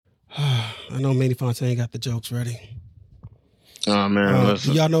I know Manny Fontaine got the jokes ready. Oh man,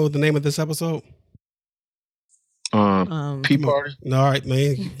 do y'all know the name of this episode? Pea Party. No, all right,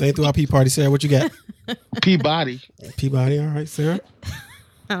 man. Think through our Pea Party. Sarah, what you got? Peabody. Peabody. All right, Sarah.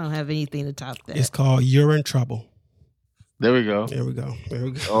 I don't have anything to top that. It's called Urine Trouble. There we go. There we go. There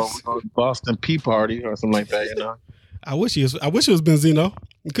we go. Oh, Boston Pea Party or something like that. You know. I wish it was Benzino.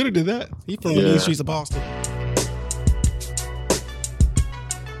 He could have did that. He from the main streets of Boston.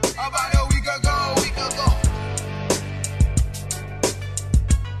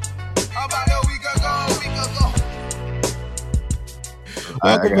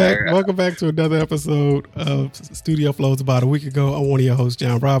 Welcome back to another episode of Studio Flows. About a week ago, I'm one of your hosts,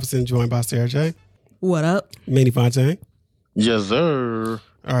 John Robinson, joined by Sarah J. What up? Manny Fontaine. Yes, sir.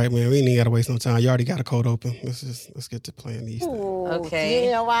 All right, man. We ain't got to waste no time. You already got a code open. Let's get to playing these. Ooh, okay.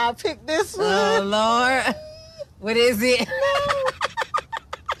 Yeah, why I picked this one? Oh Lord, what is it?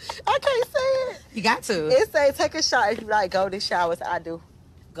 I can't say it. You got to. It say take a shower if you like golden showers. I do.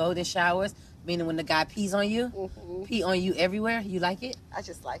 Golden showers, meaning when the guy pees on you, pee on you everywhere. You like it? I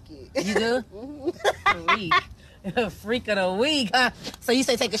just like it. You do? Freak of the week. So you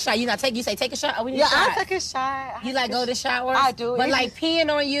say take a shot. You say take a shot. Oh, we need yeah, a shot. I take a shot. You like golden showers? I do. But like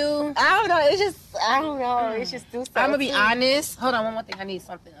peeing on you? I don't know. I don't know. It's just do something. I'm gonna be honest. Hold on, one more thing. I need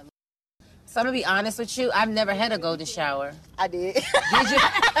something. So I'm gonna be honest with you. I've never had a golden shower. I did. Did you?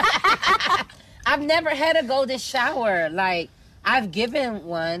 I've never had a golden shower. Like I've given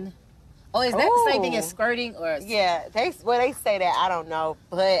one. Oh, is that the same thing as squirting or? Yeah, they say that. I don't know,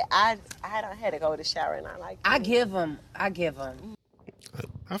 but I don't had to go to shower and I like. I give them. I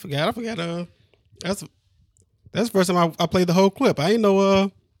forgot. That's the first time I played the whole clip. I ain't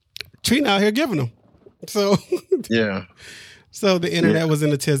know Trina out here giving them. So yeah. So the internet was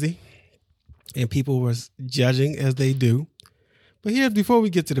in a tizzy, and people was judging as they do. But here, before we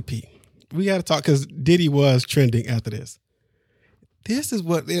get to the P, we got to talk because Diddy was trending after this. This is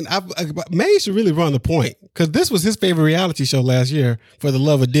what, and May should really run the point because this was his favorite reality show last year, For the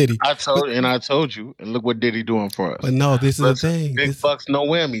Love of Diddy. I told you, and look what Diddy doing for us. But no, this is the thing. Big bucks, no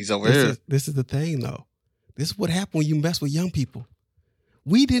whammies over here. This is the thing, though. This is what happened when you mess with young people.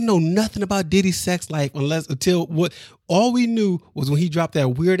 We didn't know nothing about Diddy's sex life all we knew was when he dropped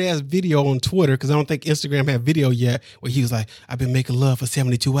that weird ass video on Twitter, because I don't think Instagram had video yet, where he was like, I've been making love for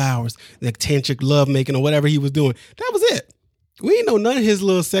 72 hours, like tantric love making or whatever he was doing. That was it. We ain't know none of his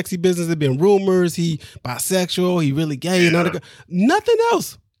little sexy business. There been rumors he bisexual, he really gay, nothing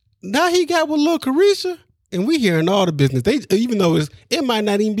else. Now he got with Lil Carisha, and we hearing all the business. Even though it might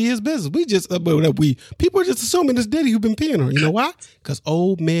not even be his business. People are just assuming it's Diddy who been peeing on. You know why? Because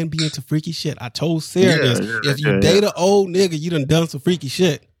old men be into freaky shit. I told Sarah this. If you date an old nigga, you done some freaky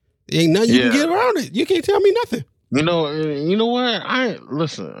shit. There ain't nothing you can get around it. You can't tell me nothing. You know what?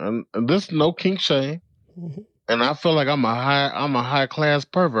 This no kink shame. Mm-hmm. And I feel like I'm a high class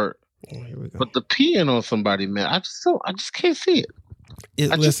pervert. Oh, here we go. But the peeing on somebody, man, I just can't see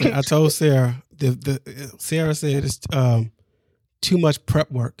it. I told Sarah. Sarah said it's too much prep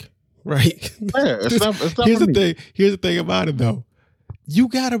work, right? Yeah, it's not here's the thing. Here's the thing about it though. You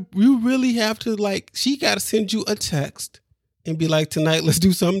really have to she gotta send you a text and be like, tonight let's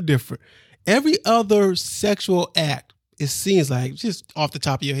do something different. Every other sexual act, it seems like, just off the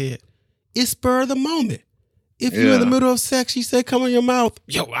top of your head, it's spur of the moment. If you're in the middle of sex, she said, come on your mouth.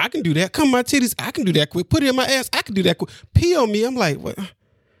 Yo, I can do that. Come on my titties. I can do that quick. Put it in my ass. I can do that quick. Pee on me. I'm like, what? All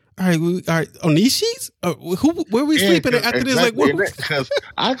right. On these sheets? Where we sleeping at after this? Because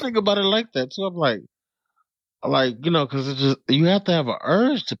I think about it like that too. I'm like, because it's just, you have to have an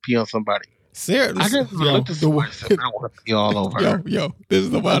urge to pee on somebody. Sarah, I just looked at somebody and said, I want to pee all over her. Yo, this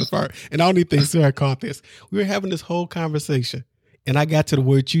is the wildest part. And I don't even think Sarah caught this. We were having this whole conversation, and I got to the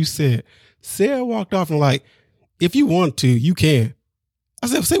word you said. Sarah walked off and like, if you want to, you can. I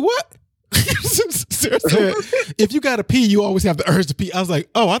said, say what? Sarah said, if you got to pee, you always have the urge to pee. I was like,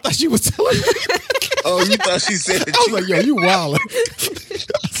 oh, I thought she was telling me. Oh, you thought she said it. I was like, yo, you wildin'.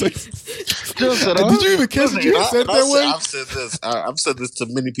 Did you even catch it? You said it that way? I've said this to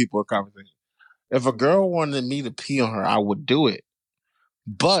many people in conversation. If a girl wanted me to pee on her, I would do it.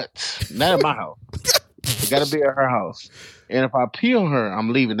 But not at my house. It got to be at her house. And if I pee on her,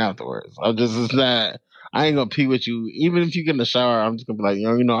 I'm leaving afterwards. I ain't gonna pee with you. Even if you get in the shower, I'm just gonna be like,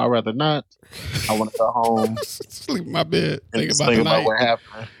 I'd rather not. I want to go home, sleep in my bed, think about what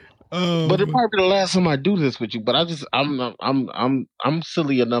happened. But it might be the last time I do this with you. But I'm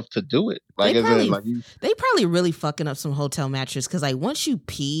silly enough to do it. They probably really fucking up some hotel mattress because once you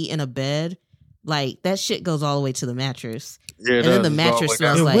pee in a bed, that shit goes all the way to the mattress. Yeah, and then the mattress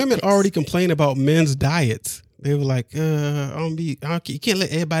smells like women piss. Already complain about men's diets. They were like, you can't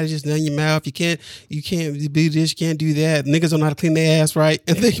let everybody just run your mouth. You can't do this, you can't do that. Niggas don't know how to clean their ass right.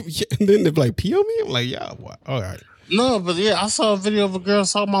 And then they're like, pee on me? I'm like, yeah, what? All right. No, but yeah, I saw a video of a girl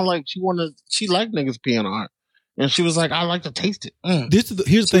talking about like she liked niggas peeing on her. And she was like, I like to taste it. Here's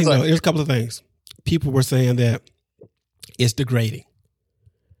the thing though. There's a couple of things. People were saying that it's degrading.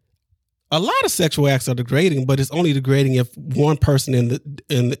 A lot of sexual acts are degrading, but it's only degrading if one person in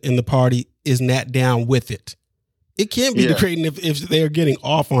the party is not down with it. It can be degrading if they're getting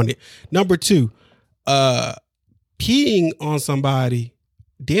off on it. Number two, peeing on somebody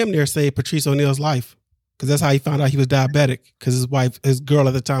damn near saved Patrice O'Neal's life, because that's how he found out he was diabetic, because his girl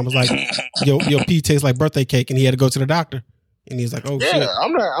at the time was like, your pee tastes like birthday cake, and he had to go to the doctor. And he's like, oh shit.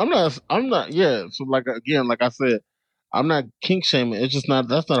 I'm not. Yeah. So like again, like I said, I'm not kink shaming. It's just not.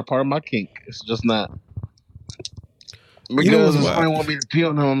 That's not a part of my kink. It's just not. Because if somebody want me to pee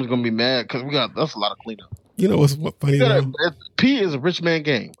on them, I'm just gonna be mad because that's a lot of cleanup. You know what's funny? Pee is a rich man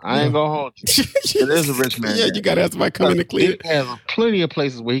game. I ain't gonna hold you. It is a rich man game. You gotta have somebody come in and clean it. He has plenty of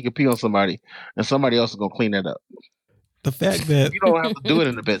places where he can pee on somebody, and somebody else is gonna clean that up. The fact that you don't have to do it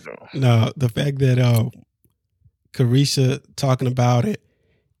in the bedroom. No, the fact that Carisha talking about it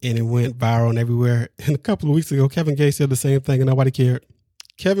and it went viral and everywhere. And a couple of weeks ago, Kevin Gates said the same thing and nobody cared.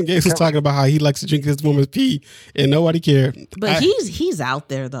 Kevin Gates was talking about how he likes to drink this woman's pee and nobody cared. But he's out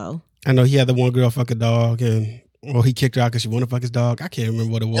there though. I know he had the one girl fuck a dog and he kicked her out because she wanted to fuck his dog. I can't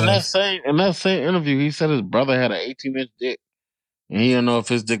remember what it was. In that same interview, he said his brother had an 18-inch dick. And he didn't know if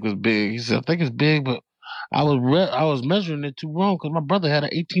his dick was big. He said, I think it's big, but I was measuring it too wrong because my brother had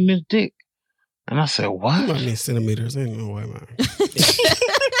an 18-inch dick. And I said, what? I mean centimeters. Ain't no way, man.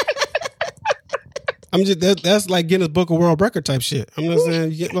 I'm just that's like Guinness Book of World Record type shit. I'm not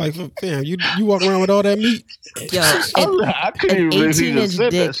saying you get like, fam, you walk around with all that meat. Yo, I couldn't an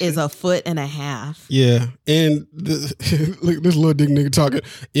 18-inch dick is 1.5 feet. Yeah, and look, this little dick nigga talking.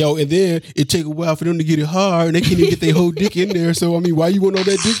 Yo, and then it take a while for them to get it hard, and they can't even get their whole dick in there. So I mean, why you want all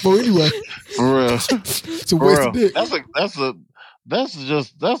that dick for anyway? For real, it's a waste of dick.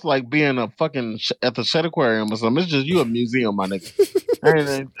 That's like being a fucking at the Shed Aquarium or something. It's just you a museum, my nigga.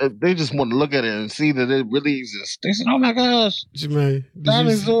 And they just want to look at it and see that it really exists. They said, "Oh my gosh, Jermaine,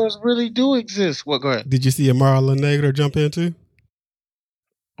 dinosaurs really do exist." What? Go ahead. Did you see Amara La Negra jump into?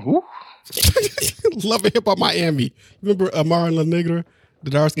 Who? Love and Hip Hop Miami. Remember Amara La Negra, the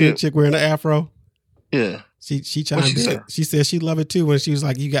dark skinned chick wearing the afro? Yeah. She chimed in. She said she loved it too when she was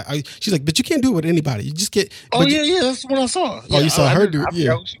like, she's like, but you can't do it with anybody. You just get. Oh yeah, that's what I saw. Oh, you saw her do it?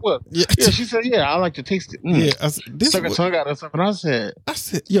 Yeah. Yeah, she said, yeah, I like to taste it. Yeah. Suck her tongue out or something. I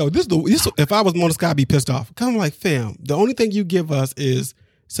said, yo, this if I was Mona Scott, I'd be pissed off. Cause I'm like, fam, the only thing you give us is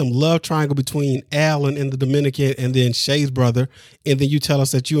some love triangle between Alan and the Dominican and then Shay's brother. And then you tell us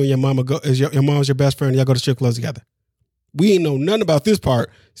that you and your mama your mom's your best friend and y'all go to strip clubs together. We ain't know nothing about this part.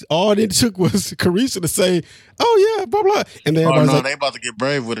 All it took was Carisha to say, "Oh yeah, blah blah," and then everybody's like, "They about to get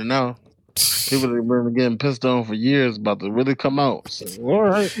brave with it now." People have been getting pissed on for years, about to really come out. So, all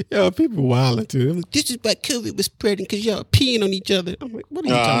right, yo, people wilding too. Like, this is why COVID was spreading because y'all peeing on each other. I'm like, what are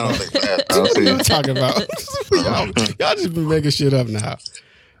you talking about? What are you talking about? y'all just been making shit up now.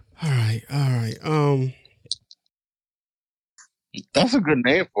 All right. That's a good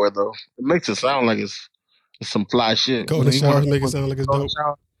name for it though. It makes it sound like it's some fly shit. Golden showers make it sound like it's dope.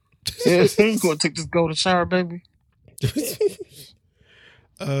 Yeah, you gonna take this golden shower, baby? Let's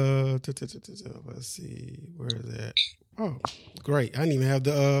see, where is that? Oh, great! I didn't even have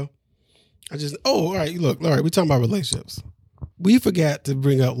the. All right. Look, all right. We talking about relationships. We forgot to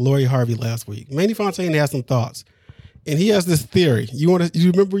bring up Lori Harvey last week. Manny Fontaine has some thoughts, and he has this theory. You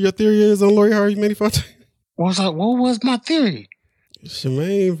remember what your theory is on Lori Harvey, Manny Fontaine? What was my theory?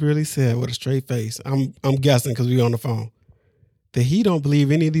 Shemaine really said with a straight face, I'm guessing because we on the phone, that he don't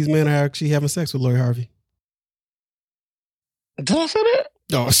believe any of these men are actually having sex with Lori Harvey. Did I say that?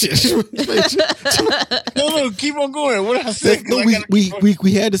 Oh shit! No, keep on going. What did I say? No,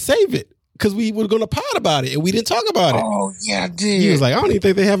 we had to save it because we were going to pod about it and we didn't talk about it. Oh yeah, I did. He was like, I don't even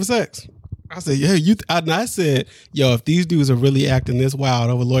think they having sex. I said, yeah, I said, yo, if these dudes are really acting this wild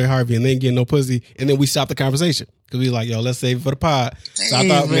over Lori Harvey and they ain't getting no pussy, and then we stopped the conversation because we like, yo, let's save it for the pod. So I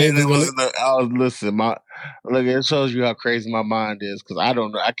thought, man, listen, look, it shows you how crazy my mind is because I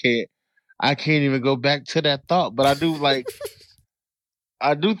don't know, I can't even go back to that thought, but I do like,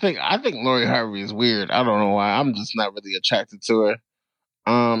 I think Lori Harvey is weird. I don't know why. I'm just not really attracted to her.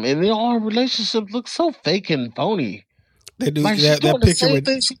 And then all her relationships look so fake and phony. They do like that picture with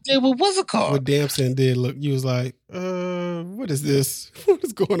thing she did with what's it called? What Damson did. Look, you was like, what is this? What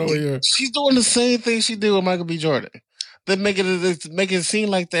is going on here? She's doing the same thing she did with Michael B. Jordan. They're making it seem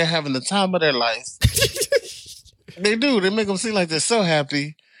like they're having the time of their life. They do. They make them seem like they're so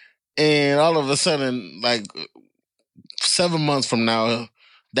happy, and all of a sudden, like 7 months from now,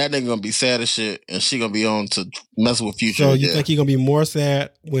 that nigga gonna be sad as shit, and she gonna be on to mess with Future. So you think he gonna be more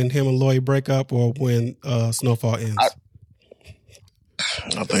sad when him and Lloyd break up, or when Snowfall ends?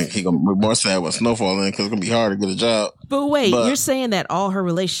 I think he gonna be more sad when Snowfall ends because it's gonna be hard to get a job. But wait, you're saying that all her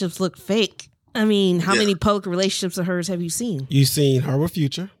relationships look fake? I mean, how many public relationships of hers have you seen? You seen her with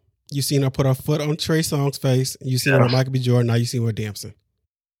Future. You seen her put her foot on Trey Songz's face. You seen her with Michael B. Jordan. Now you seen her with Damson.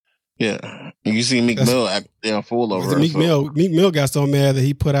 Yeah, you see Meek Mill act fool over her. Meek Mill got so mad that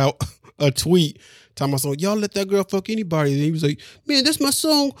he put out a tweet talking about, y'all let that girl fuck anybody. And he was like, man, that's my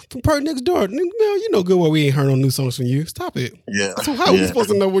song from Party Next Door. Mill, you know good well we ain't heard no new songs from you. Stop it. Yeah. So how are we supposed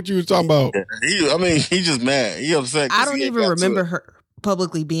to know what you were talking about? Yeah. He just mad. He upset. I don't even remember her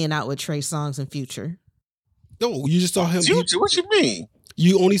publicly being out with Trey Songz and Future. No, you just saw him. Future? What you mean?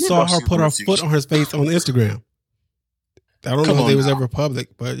 You only saw her put her foot on his face on Instagram. I don't know if they was ever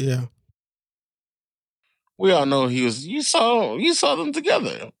public, but yeah. We all know he was. You saw them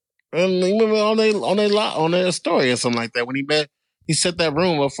together, and remember on their story or something like that when he met. He set that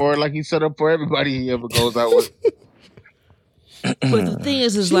room up for her like he set up for everybody he ever goes out with. But the thing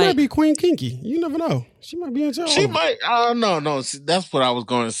is she might be Queen Kinky. You never know. She might be in jail. She might. No. See, that's what I was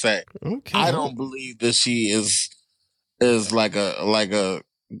going to say. Okay. I don't believe that she is like a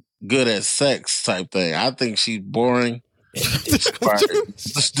good at sex type thing. I think she's boring.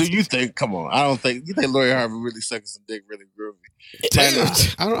 Do you think? Come on, I don't think. You think Lori Harvey really sucking some dick, really groovy? Damn,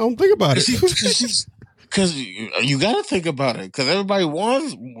 I don't think about it. Because you got to think about it. Because everybody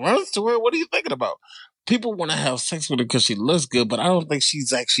runs to her. What are you thinking about? People want to have sex with her because she looks good, but I don't think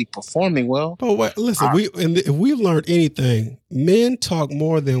she's actually performing well. But wait, listen, if we learned anything, men talk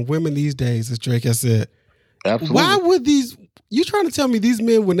more than women these days, as Drake has said. Absolutely. Why would you trying to tell me these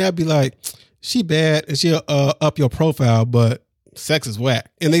men would not be like, she bad and she'll up your profile, but sex is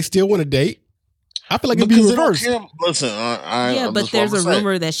whack, and they still want to date? I feel like it'd be reversed. Listen, but there's a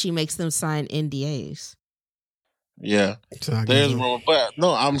rumor that she makes them sign NDAs. Yeah, there's a rumor, but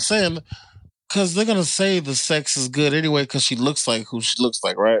no, I'm saying because they're gonna say the sex is good anyway because she looks like who she looks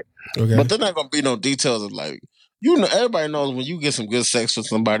like, right? Okay, but they're not gonna be no details of like. You know, everybody knows when you get some good sex with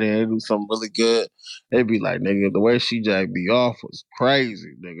somebody and they do something really good, they be like, nigga, the way she jacked me off was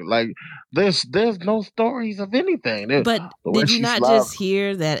crazy, nigga. Like, there's no stories of anything. But did you not just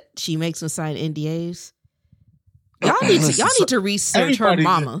hear that she makes them sign NDAs? Y'all need to research her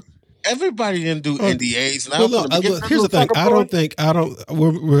mama. Everybody didn't do NDAs. Now, look, here's the thing.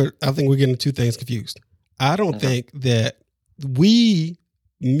 I think we're getting two things confused. I don't think that me,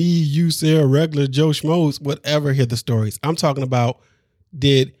 you, Sarah, regular Joe Schmoes would ever hear the stories. I'm talking about,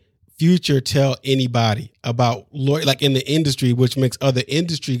 did Future tell anybody about Lori, like in the industry, which makes other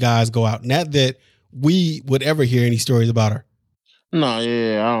industry guys go out? Not that we would ever hear any stories about her. No, I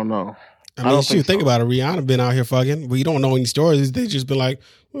don't know. I mean, think about it. Rihanna been out here fucking. We don't know any stories. They just been like,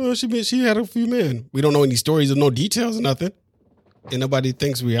 well, she had a few men. We don't know any stories or no details or nothing. And nobody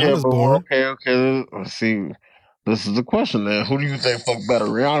thinks Rihanna's born. Okay. Let's see. This is the question then. Who do you think fuck better,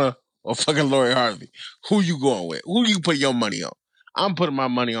 Rihanna or fucking Lori Harvey? Who you going with? Who do you put your money on? I'm putting my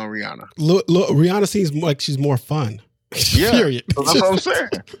money on Rihanna. Look, Rihanna seems like she's more fun. Yeah, period. That's what I'm saying.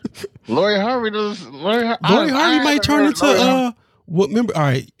 Lori Harvey might turn into remember? All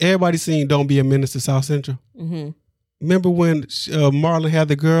right, everybody seen "Don't Be a Menace to South Central." Mm-hmm. Remember when Marlon had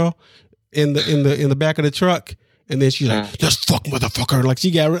the girl in the back of the truck? And then she's like, "Just fuck motherfucker!" Like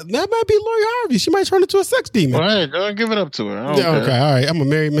she got that might be Lori Harvey. She might turn into a sex demon. All right, don't give it up to her. Okay, all right. I'm a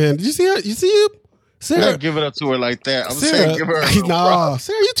married man. Did you see her? You see you, Sarah? Don't give it up to her like that. I'm saying give her. Nah,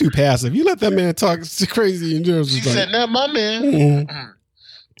 Sarah, you too passive. You let that man talk crazy and just. She said, "Not my man."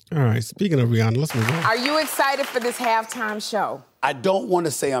 Mm-hmm. All right. Speaking of Rihanna, let's move on. Are you excited for this halftime show? I don't want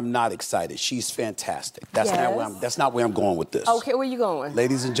to say I'm not excited. She's fantastic. That's not where I'm going with this. Okay, where you going?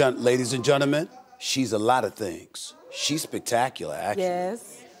 Ladies and gentlemen, she's a lot of things. She's spectacular, actually.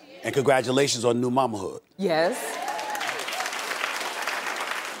 Yes. And congratulations on new mamahood. Yes.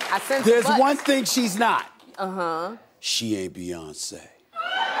 There's one thing she's not. Uh-huh. She ain't Beyonce.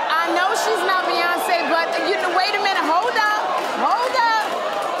 I know she's not Beyonce, but wait a minute. Hold up.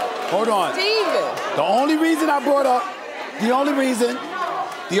 Hold on. Steven. The only reason I brought up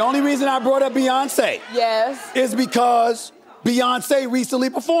Beyonce is because Beyonce recently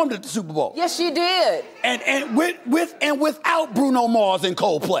performed at the Super Bowl. Yes, she did. And without Bruno Mars and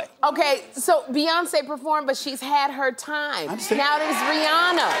Coldplay. Okay, so Beyonce performed, but she's had her time. Now there's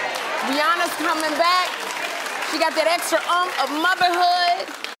Rihanna. Rihanna's coming back. She got that extra of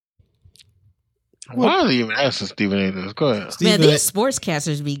motherhood. Why are they even asking Stephen A. this? Go ahead. Man, these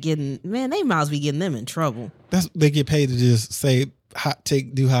sportscasters be getting, they mouths be getting them in trouble. They get paid to just say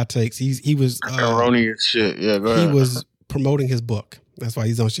do hot takes. He was erroneous shit. Yeah, go ahead. He was promoting his book. That's why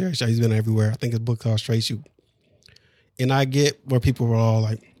he's on Sherry Show. He's been everywhere. I think his book called Straight Shoot. And I get where people were all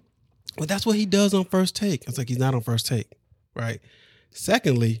like, well, that's what he does on First Take. It's like, he's not on First Take, right?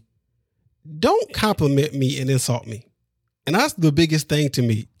 Secondly, don't compliment me and insult me. And that's the biggest thing to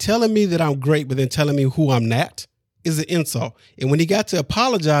me. Telling me that I'm great, but then telling me who I'm not is an insult. And when he got to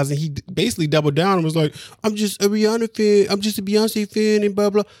apologizing, he basically doubled down and was like, I'm just a Rihanna fan. I'm just a Beyonce fan and blah,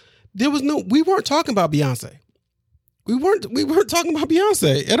 blah. We weren't talking about Beyonce. We weren't talking about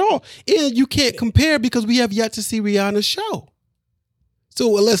Beyonce at all. And you can't compare because we have yet to see Rihanna's show.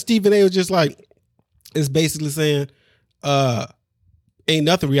 So unless Stephen A. was just like, it's basically saying, ain't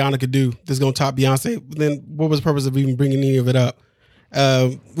nothing Rihanna could do that's going to top Beyonce, then what was the purpose of even bringing any of it up?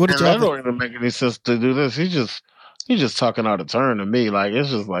 What did y'all don't even make any sense to do this. He's just talking out of turn to me. Like, it's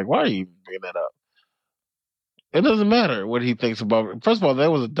just like, why are you bringing that up? It doesn't matter what he thinks about it. First of all,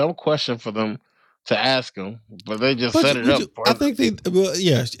 that was a dumb question for them to ask him, but they just set it up. I think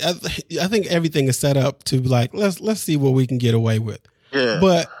I think everything is set up to like, let's see what we can get away with. Yeah.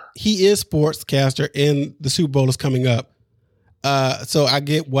 But he is sportscaster and the Super Bowl is coming up. So I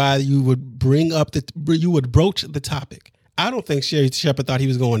get why you would broach the topic. I don't think Sherry Shepherd thought he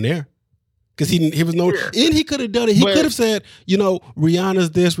was going there because he was and he could have done it. He could have said, Rihanna's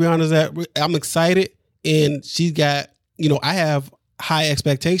this, Rihanna's that. I'm excited, and she's got, I have high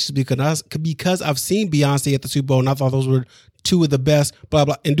expectations because I've seen Beyonce at the Super Bowl and I thought those were two of the best, blah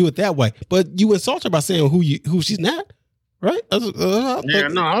blah, and do it that way. But you insult her by saying who she's not, right? I'm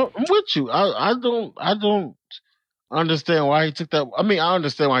with you. I don't understand why he took that. I mean, I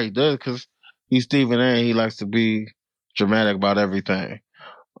understand why he does because he's Stephen A. He likes to be dramatic about everything.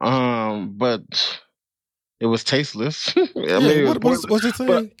 But it was tasteless. What's it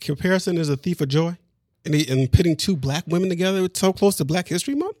saying? Comparison is a thief of joy. And pitting two black women together so close to Black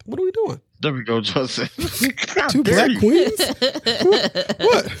History Month? What are we doing? There we go, Joseph. Two black queens?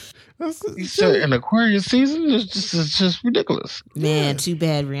 What? He said in Aquarius season, it's just ridiculous. Man, too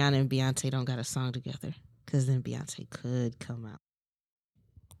bad Rihanna and Beyonce don't got a song together. Because then Beyonce could come out.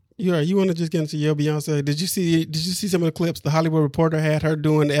 You want to just get into your Beyonce? Did you see some of the clips? The Hollywood Reporter had her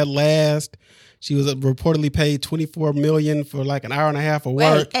doing At Last. She was reportedly paid $24 million for like an hour and a half of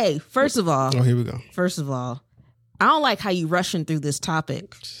work. Hey, first of all. Oh, here we go. First of all, I don't like how you rushing through this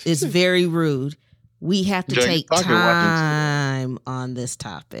topic. It's very rude. We have to take time on this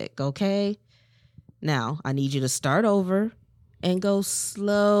topic, okay? Now, I need you to start over and go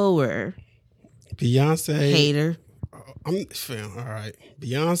slower. Beyonce. Hater. All right.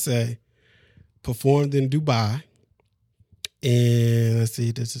 Beyonce performed in Dubai. And let's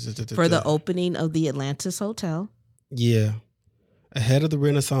see. For the opening of the Atlantis Hotel. Yeah. Ahead of the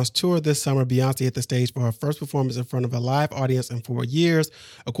Renaissance tour this summer, Beyonce hit the stage for her first performance in front of a live audience in 4 years.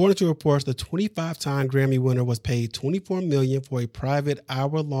 According to reports, the 25-time Grammy winner was paid $24 million for a private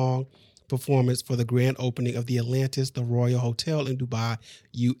hour-long performance for the grand opening of the Atlantis, the Royal Hotel in Dubai,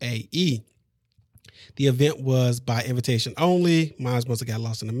 UAE. The event was by invitation only. Mine must have got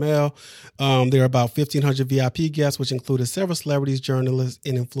lost in the mail. There are about 1,500 VIP guests, which included several celebrities, journalists,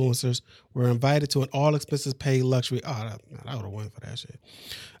 and influencers, were invited to an all-expenses-paid luxury. Oh, I would have won for that shit.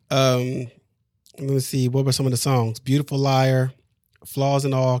 Let me see. What were some of the songs? Beautiful Liar, Flaws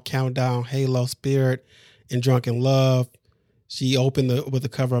and All, Countdown, Halo, Spirit, and Drunken Love. She opened with the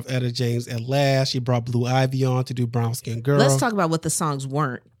cover of Etta James' At Last. She brought Blue Ivy on to do Brown Skin Girl. Let's talk about what the songs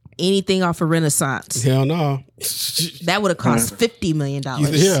weren't. Anything off of Renaissance. Hell no. That would have cost $50 million.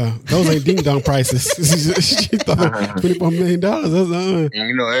 Yeah, those ain't ding dong prices. She thought $24 million.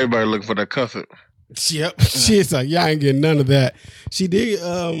 That's everybody looking for that cuffit. Yep. She's like, I ain't getting none of that. She did.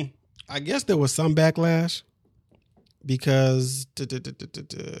 I guess there was some backlash because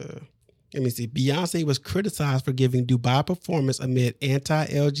let me see. Beyonce was criticized for giving Dubai performance amid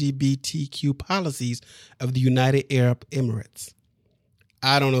anti-LGBTQ policies of the United Arab Emirates.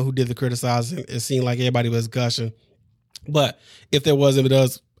 I don't know who did the criticizing. It seemed like everybody was gushing. But if there was,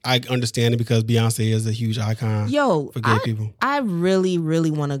 I understand it because Beyonce is a huge icon for gay people. I really, really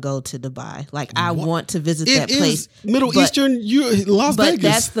want to go to Dubai. Like, I want to visit that place. Middle Eastern, Las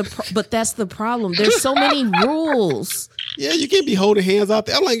Vegas. That's the problem. There's so many rules. Yeah, you can't be holding hands out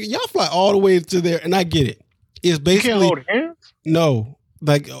there. I'm like, y'all fly all the way to there, and I get it. It's basically... You can't hold hands? No.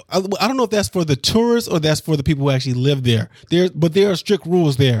 Like, I don't know if that's for the tourists or that's for the people who actually live there. But there are strict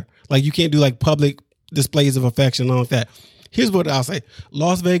rules there. Like, you can't do like public displays of affection and all of that. Here's what I'll say.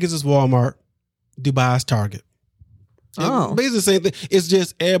 Las Vegas is Walmart. Dubai is Target. Oh. Basically the same thing. It's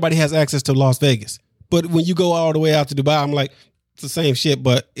just everybody has access to Las Vegas. But when you go all the way out to Dubai, I'm like, it's the same shit,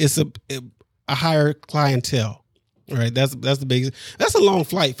 but it's a higher clientele. Right? That's the biggest. That's a long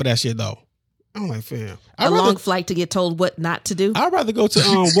flight for that shit though. I'm like, fam. Long flight to get told what not to do? I'd rather go to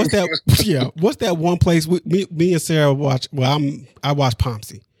what's that one place me and Sarah watch. Well, I watch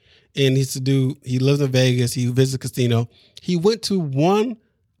Pomsey. And he lives in Vegas. He visits a casino. He went to one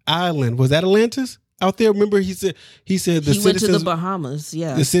island. Was that Atlantis? Out there, remember he said he went to the Bahamas.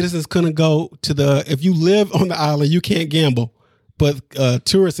 Yeah, the citizens couldn't go to if you live on the island, you can't gamble, but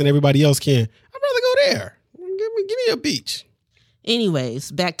tourists and everybody else can. I'd rather go there. Give me a beach.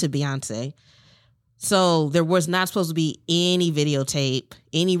 Anyways, back to Beyonce. So there was not supposed to be any videotape,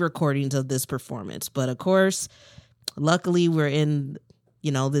 any recordings of this performance, but of course, luckily we're in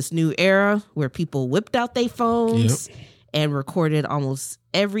this new era where people whipped out their phones. Yep. And recorded almost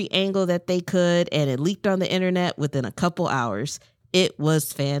every angle that they could, and it leaked on the internet within a couple hours. It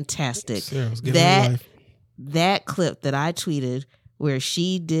was fantastic. That clip that I tweeted where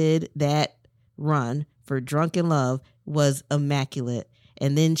she did that run for Drunken Love was immaculate.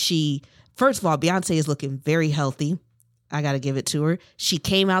 And then first of all, Beyonce is looking very healthy. I got to give it to her. She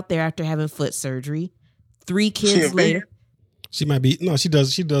came out there after having foot surgery. 3 kids later. She might be. No, she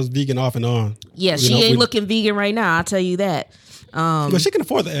does vegan off and on. Yeah, she ain't looking vegan right now. I'll tell you that. But she can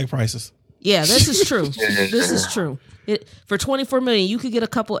afford the egg prices. Yeah, this is true. This is true. For $24 million, you could get a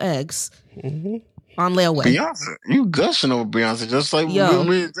couple eggs on layaway. Beyonce, you gushing over Beyonce just like me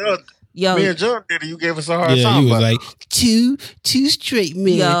and John did. You gave us a hard time. Yeah, you was like two straight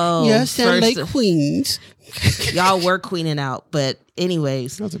men. Y'all sound like queens. Y'all were queening out, but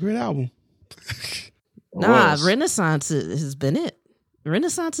anyways, that's a great album. Nah, Renaissance has been it.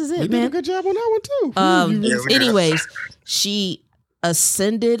 Renaissance is it, man. Did a good job on that one too. Anyways, she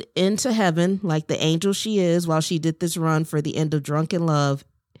ascended into heaven like the angel she is while she did this run for the end of Drunken Love.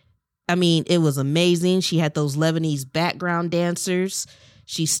 I mean, it was amazing. She had those Lebanese background dancers.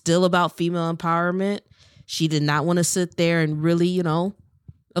 She's still about female empowerment. She did not want to sit there and really,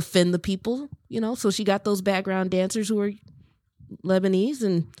 offend the people, So she got those background dancers who were Lebanese,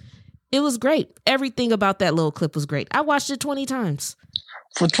 and it was great. Everything about that little clip was great. I watched it 20 times.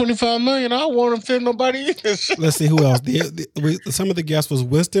 For $25 million, I won't offend nobody either. Let's see who else. Some of the guests was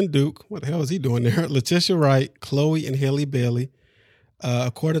Winston Duke. What the hell is he doing there? Letitia Wright, Chloe and Haley Bailey.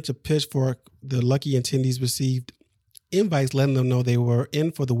 According to Pitchfork, the lucky attendees received invites letting them know they were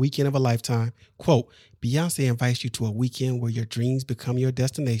in for the weekend of a lifetime. Quote, Beyonce invites you to a weekend where your dreams become your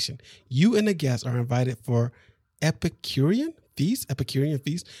destination. You and the guests are invited for Epicurean feast,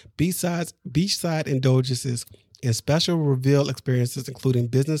 beachside indulgences, and special reveal experiences, including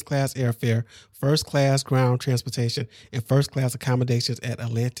business class airfare, first class ground transportation, and first class accommodations at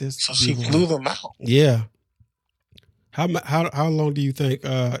Atlantis. So she flew them out. Yeah. How long do you think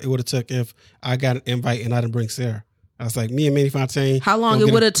it would have took if I got an invite and I didn't bring Sarah? I was like, me and Manny Fontaine. How long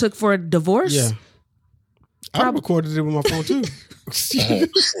it would have took for a divorce? Yeah. I recorded it with my phone too.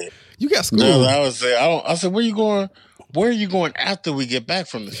 You got school. No, I would say, I said, where you going? Where are you going after we get back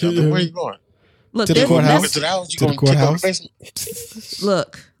from this? Where are you going? Look, to the courthouse. To the courthouse.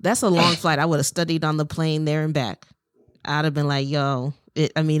 Look, that's a long flight. I would have studied on the plane there and back. I'd have been like, yo,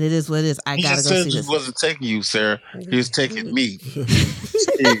 it is what it is. I gotta go see this. He wasn't taking you, Sarah. He was taking me.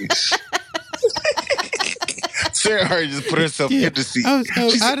 Sarah already just put herself in the seat.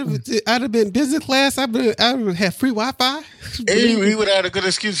 I'd have been business class. I would have had free Wi-Fi. He would have had a good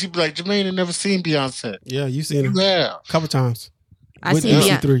excuse. He'd be like, Jermaine had never seen Beyonce. Yeah, you seen her. Yeah. A couple times. I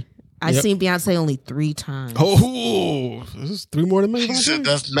seen Beyonce only 3 times. Oh, this is 3 more than me. He said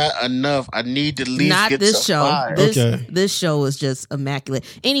that's not enough. I need to at least not get this show. 5. This show was just immaculate.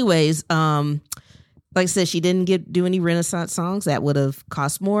 Anyways, like I said, she didn't do any Renaissance songs. That would have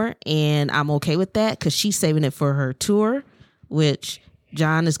cost more, and I'm okay with that because she's saving it for her tour, which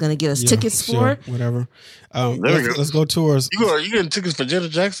John is going to get us tickets for. Whatever. Let's go tours. You getting tickets for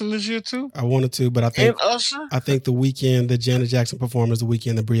Janet Jackson this year too? I wanted to, but I think and Usher? I think the weekend that Janet Jackson performs is the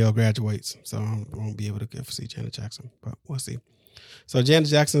weekend that Brielle graduates, so I won't be able to see Janet Jackson, but we'll see. So Janet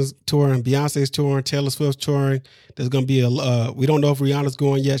Jackson's touring, Beyonce's touring, Taylor Swift's touring. There's going to be we don't know if Rihanna's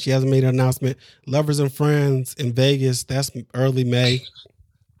going yet. She hasn't made an announcement. Lovers and Friends in Vegas. That's early May.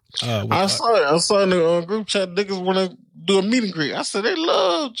 I saw in the group chat niggas want to do a meet and greet. I said they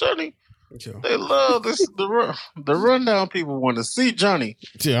love Johnny. Yeah. They love this. The rundown people want to see Johnny.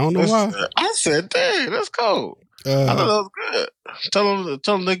 Yeah, I don't know why. I said, dang, that's cool. I thought that was good.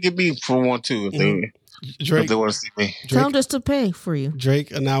 Tell them they get me for one too if they. Drake, if they want to see me. Tell him just to pay for you. Drake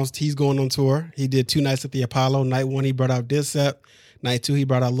announced he's going on tour. He did 2 nights at the Apollo. Night 1, he brought out Dipset. Night 2, he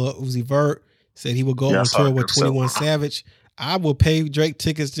brought out Lil Uzi Vert. said he would go on tour with 21 Savage. I will pay Drake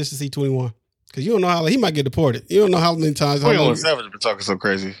tickets just to see 21. Because you don't know how he might get deported. You don't know how many times. 21 Savage been talking so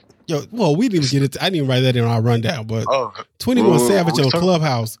crazy. Yo, well, we didn't even get it. I didn't even write that in our rundown, but 21 Savage on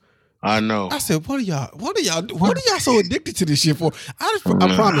Clubhouse. I know. I said, what are y'all so addicted to this shit for? I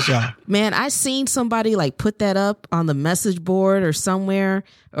promise y'all. Man, I seen somebody like put that up on the message board or somewhere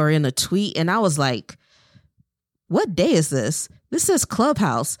or in a tweet, and I was like, what day is this? This says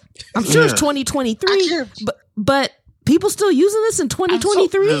Clubhouse. I'm sure it's 2023, but people still using this in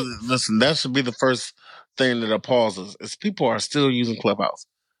 2023? Listen, that should be the first thing that appalls us, is people are still using Clubhouse.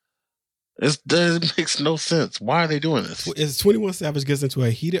 It makes no sense. Why are they doing this? It's 21 Savage gets into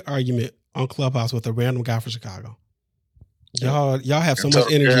a heated argument on Clubhouse with a random guy from Chicago. Y'all have so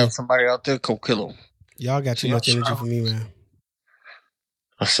much energy. Have somebody out there, go kill him. Y'all got too much energy for me, man.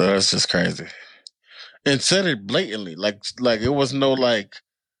 So that's just crazy. And said it blatantly, like it was no like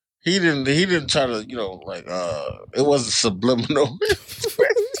he didn't try to, it wasn't subliminal. I was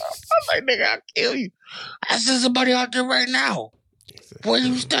like, nigga, I'll kill you. I said somebody out there right now. Where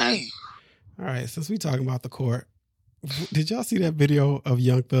you stay? All right, since we talking about the court, did y'all see that video of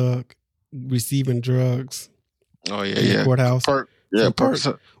Young Thug receiving drugs? Oh yeah, in the courthouse. What?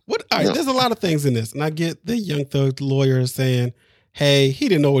 All right, there's a lot of things in this, and I get the Young Thug lawyer saying, "Hey, he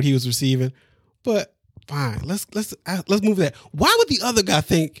didn't know what he was receiving," but fine, let's move that. Why would the other guy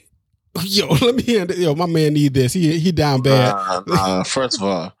think, my man need this? He down bad. First of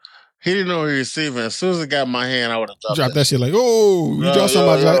all, he didn't know what he was receiving. As soon as it got in my hand, I would have dropped that shit. Like, you dropped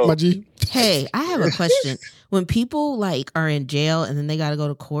something, my G. Hey, I have a question. When people like are in jail and then they got to go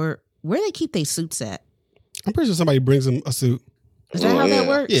to court, where do they keep their suits at? I'm pretty sure somebody brings them a suit. Is that how that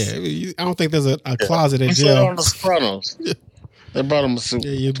works? Yeah, I don't think there's a closet at jail. On the Sopranos. They brought him a suit.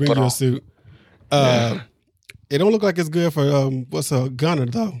 Yeah, you bring you a suit. It don't look like it's good for Gunna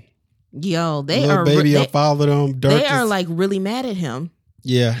though. Yo, they Lil are baby. I followed them. They are like really mad at him.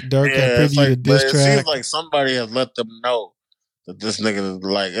 Yeah, Dirk had previewed a diss track. It seems like somebody has let them know that this nigga is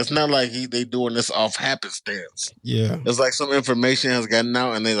like. It's not like they doing this off happenstance. Yeah, it's like some information has gotten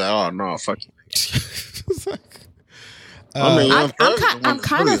out, and they're like, "Oh no, fuck you." I'm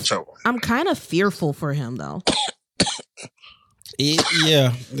kind of fearful for him though.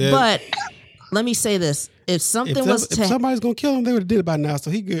 But let me say this: if somebody's gonna kill him, they would have did it by now.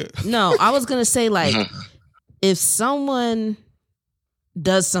 So he good. No, I was gonna say like if someone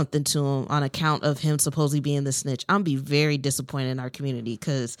does something to him on account of him supposedly being the snitch, I'm be very disappointed in our community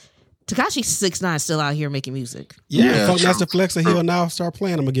because Tekashi 6ix9ine still out here making music. Yeah, Funkmaster Flex, and he'll now start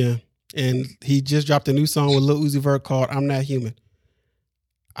playing them again. And he just dropped a new song with Lil Uzi Vert called "I'm Not Human."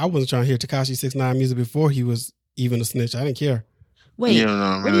 I wasn't trying to hear Tekashi 6ix9ine music before he was even a snitch. I didn't care. Wait, what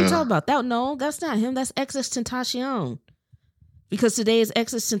are you talking about? No, that's not him. That's XXXTentacion. Because today is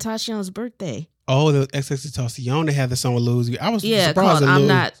XXXTentacion's birthday. Oh, the XXXTentacion, they had the song with Lil Uzi. I was surprised.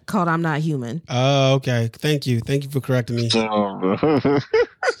 Called I'm Not Human. Oh, okay. Thank you for correcting me.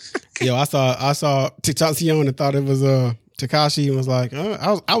 Yo, I saw Tentacion and thought it was Tekashi and was like,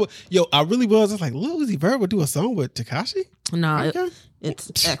 I really was. I was like, Lil Uzi Vert would do a song with Tekashi? No, okay.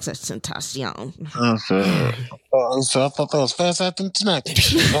 It's XXXTentacion. So I thought that was Fast Acting Tonight.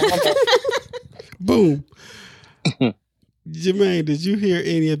 Boom. Jermaine, did you hear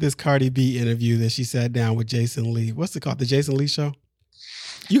any of this Cardi B interview that she sat down with Jason Lee? What's it called? The Jason Lee Show?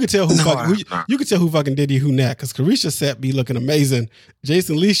 You could tell you could tell who fucking Diddy who not, because Carisha set be looking amazing.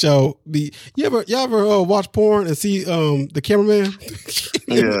 Jason Lee Show be y'all ever watch porn and see the cameraman in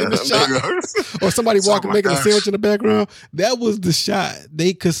the shot? Or somebody walking making a sandwich in the background? That was the shot.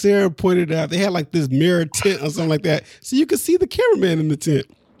 Cause Sarah pointed out they had like this mirror tent or something like that, so you could see the cameraman in the tent.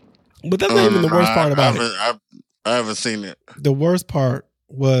 But that's not even the worst part about it. I haven't seen it. The worst part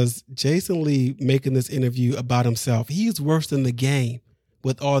was Jason Lee making this interview about himself. He's worse than The Game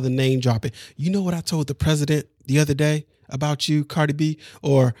with all the name dropping. You know what I told the president the other day about you, Cardi B?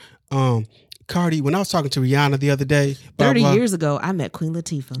 Or Cardi, when I was talking to Rihanna the other day. 30 years ago, I met Queen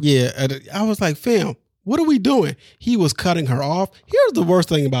Latifah. Yeah, I was like, fam, what are we doing? He was cutting her off. Here's the worst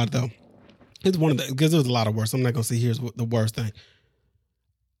thing about it, though. It's one of the, because there's a lot of worse. I'm not going to say here's the worst thing.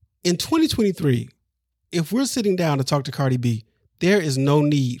 In 2023, if we're sitting down to talk to Cardi B, there is no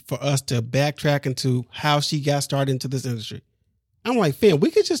need for us to backtrack into how she got started into this industry. I'm like, fam,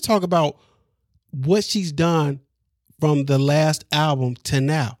 we could just talk about what she's done from the last album to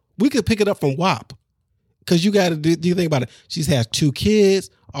now. We could pick it up from WAP. Because you got to do you think about it? She's had 2 kids,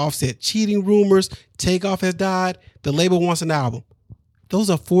 Offset cheating rumors, Takeoff has died, the label wants an album. Those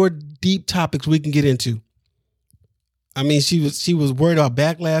are 4 deep topics we can get into. I mean, she was worried about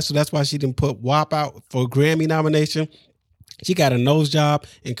backlash, so that's why she didn't put WAP out for a Grammy nomination. She got a nose job.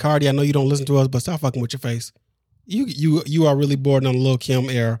 And Cardi, I know you don't listen to us, but stop fucking with your face. You are really bored on the Lil Kim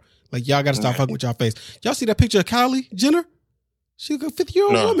era. Like, y'all got to stop fucking with y'all face. Y'all see that picture of Kylie Jenner? She's a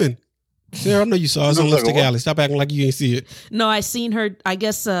 50-year-old woman. Sarah, I know you saw it. It's on Lipstick Alley. Stop acting like you ain't see it. No, I seen her. I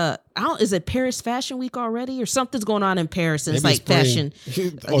guess is it Paris Fashion Week already, or something's going on in Paris? And it's like fashion.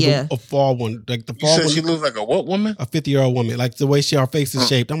 A fall one, like the fall. You said one, she looks like a what woman? A 50-year-old woman. Like the way her face is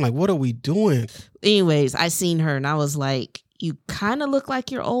shaped. I'm like, what are we doing? Anyways, I seen her and I was like, you kind of look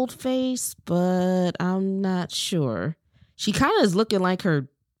like your old face, but I'm not sure. She kind of is looking like her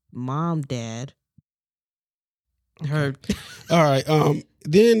mom, dad. Her. All right.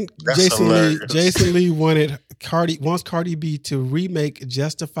 Then Jason Lee wants Cardi B to remake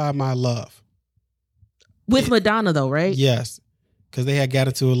 "Justify My Love" with Madonna, though, right? Yes, because they had got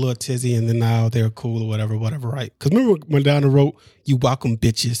into a little tizzy, and then now they're cool or whatever, right? Because remember when Madonna wrote "You Welcome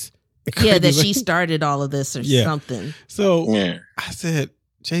Bitches"? Yeah, that she started all of this or something. So I said,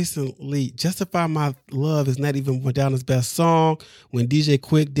 Jason Lee, "Justify My Love" is not even Madonna's best song. When DJ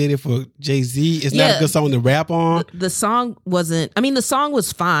Quick did it for Jay-Z, it's not a good song to rap on. The song wasn't, the song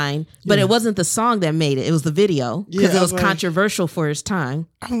was fine, but it wasn't the song that made it. It was the video because it was controversial for its time.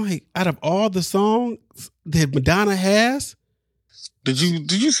 I'm like, out of all the songs that Madonna has. Did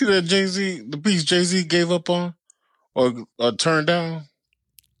you see that the piece Jay-Z gave up on or turned down?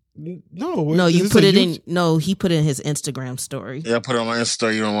 No, you put it in. No, he put it in his Instagram story. Yeah, I put it on my Insta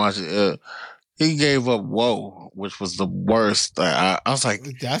story. You don't watch it. He gave up "Whoa," which was the worst. I was like,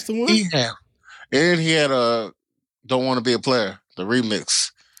 that's the one. And he had a "Don't Want to Be a Player," the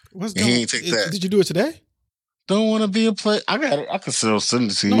remix. He ain't take that. Did you do it today? Don't want to be a player. I got it. I can still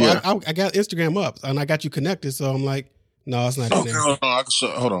send it to you. No, I got Instagram up and I got you connected. So I'm like, no, it's not in there. Hold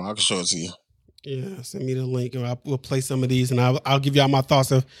on, I can show it to you. Yeah, send me the link and we'll play some of these and I'll give y'all my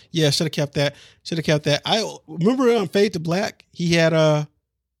thoughts of, should have kept that. I remember on Fade to Black, he had the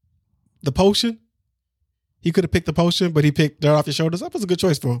potion. He could have picked the potion, but he picked Dirt Off Your Shoulders. That was a good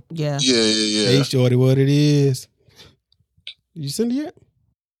choice for him. Yeah. Hey, shorty, what it is. Did you send it yet?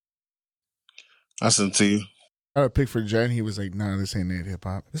 I sent it to you. I had a pick for Jen. He was like, "Nah, this ain't it hip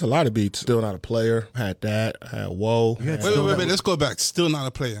hop." There's a lot of beats. Still Not a Player. Had that. Had Whoa. Wait. Let's go back. Still Not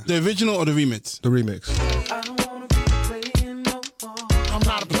a Player. The original or the remix? The remix. I'm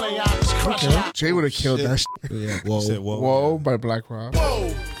not a player. I just crush it. Jay would have killed that shit. Yeah. Whoa. Said Whoa. Whoa by Black Rob.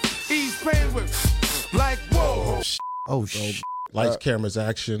 Whoa. He's paying with like whoa. Oh shit. Lights, Cameras,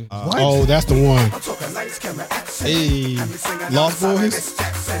 Action. Oh, that's the one. Hey, Lost Boys.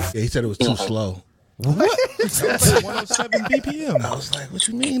 Yeah, he said it was too slow. What? 107 BPM. I was like, what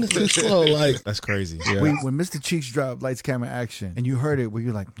you mean it's too slow? Like, that's crazy. Yeah. Wait, when Mr. Cheeks dropped Lights, Camera, Action, and you heard it, were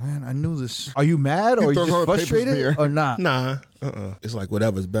you like, man, I knew this? Are you mad or are you just frustrated or not? Nah. It's like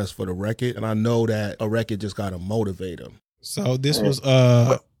whatever's best for the record, and I know that a record just gotta motivate him. So this was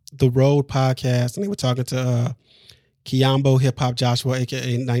the Road podcast, and they were talking to Kiambo Hip Hop Joshua,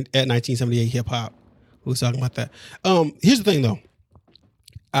 aka at 1978 Hip Hop. Who was talking about that? Here's the thing, though.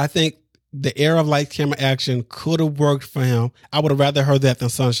 I think the era of Lights, Camera, Action could have worked for him. I would have rather heard that than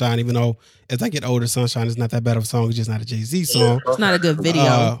Sunshine, even though as I get older, Sunshine is not that bad of a song. It's just not a Jay-Z song. It's not a good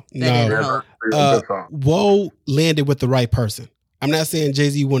video. No. Whoa landed with the right person. I'm not saying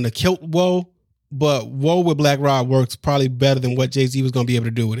Jay-Z wouldn't have killed Whoa, but Whoa with Black Rob works probably better than what Jay-Z was going to be able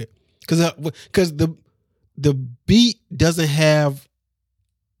to do with it. Because the beat doesn't have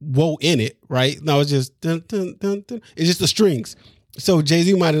Whoa in it, right? No, it's just dun, dun, dun, dun. It's just the strings. So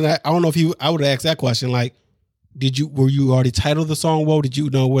Jay-Z might have, I don't know if I would have asked that question, like, were you already titled the song Whoa? Did you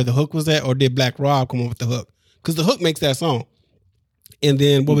know where the hook was at? Or did Black Rob come up with the hook? Because the hook makes that song. And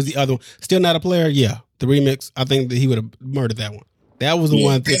then what was the other one? Still Not a Player? Yeah. The remix, I think that he would have murdered that one. That was the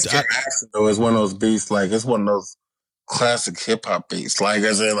one. Though, it's one of those beats, like, it's one of those classic hip hop beats. Like,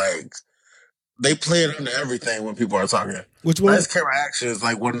 I said, like, they play it under everything when people are talking. Which one? Lights, Camera, Action is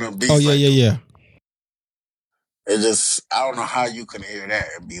like one of them beats. Oh, yeah. It just, I don't know how you can hear that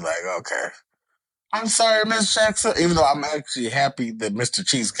and be like, okay, I'm sorry, Miss Jackson. Even though I'm actually happy that Mr.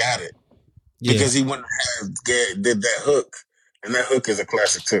 Cheeks got it. Yeah. Because he wouldn't have did that hook. And that hook is a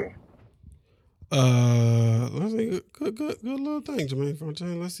classic too. Let's see. Good little thing, Jermaine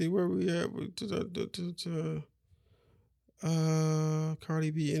Fontaine. Let's see where we at. Cardi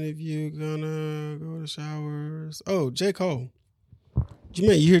B interview, Gunna, go to showers. Oh, J. Cole.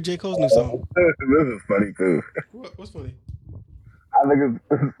 Jermaine, you hear J. Cole's new song? This is funny too. What's funny? I think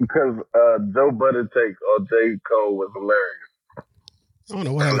it's because Joe Budden take on J. Cole was hilarious. I don't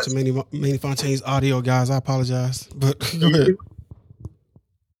know what happened to Manny Fontaine's audio, guys. I apologize. But go ahead.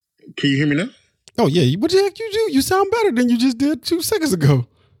 Can you hear me now? Oh, yeah. What the heck you do? You sound better than you just did 2 seconds ago.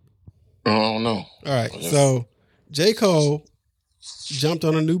 Oh, no. All right. So, J. Cole jumped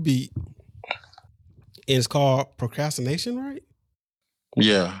on a new beat. And it's called Procrastination, right?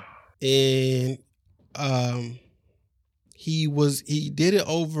 Yeah. And he did it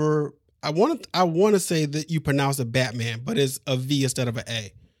over. I want to say that you pronounce it Batman, but it's a V instead of an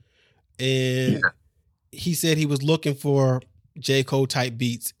A. And he said he was looking for J. Cole type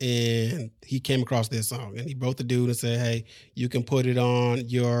beats, and he came across this song, and he wrote the dude and said, "Hey, you can put it on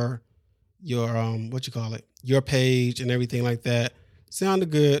your what you call it, your page and everything like that."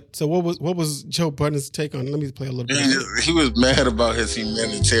 Sounded good. So what was Joe Budden's take on it? Let me play a little bit. He was mad about his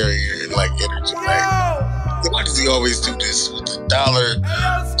humanitarian energy. Like, why does he always do this with the dollar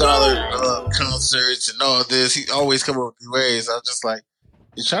concerts and all this? He always come up with these ways. I was just like,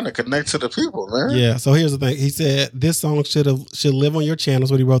 he's trying to connect to the people, man. Yeah. So here's the thing. He said this song should live on your channel.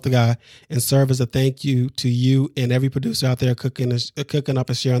 Is what he wrote, the guy, and serve as a thank you to you and every producer out there cooking up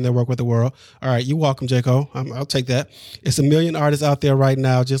and sharing their work with the world. All right, you're welcome, J. Cole. I'll take that. It's a million artists out there right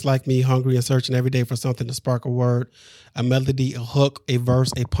now, just like me, hungry and searching every day for something to spark a word, a melody, a hook, a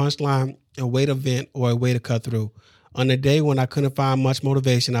verse, a punchline, a way to vent, or a way to cut through. On a day when I couldn't find much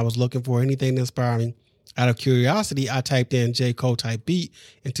motivation, I was looking for anything to inspire me. Out of curiosity, I typed in J. Cole type beat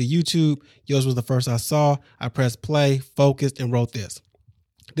into YouTube. Yours was the first I saw. I pressed play, focused, and wrote this.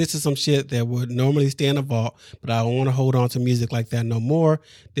 This is some shit that would normally stay in a vault, but I don't want to hold on to music like that no more.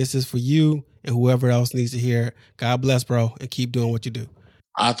 This is for you and whoever else needs to hear it. God bless, bro, and keep doing what you do.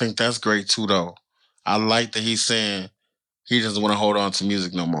 I think that's great too, though. I like that he's saying he doesn't want to hold on to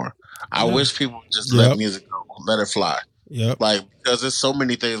music no more. I wish people would just let music go, let it fly. Yep. Because there's so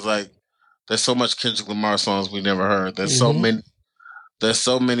many things there's so much Kendrick Lamar songs we never heard. There's so many.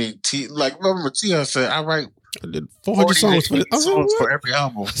 Remember T.I. said, I write 400 songs for every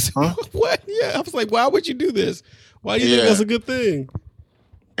album. Huh? What? Yeah. I was like, why would you do this? Why do you think that's a good thing?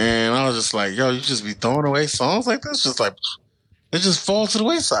 And I was just like, yo, you just be throwing away songs like this? Just like, it just falls to the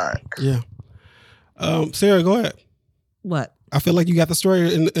wayside. Yeah. Sarah, go ahead. What? I feel like you got the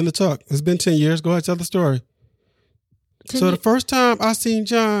story in the talk. It's been 10 years. Go ahead, tell the story. So the first time I seen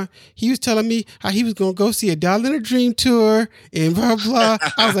John, he was telling me how he was going to go see a Dollar in a Dream tour and blah, blah.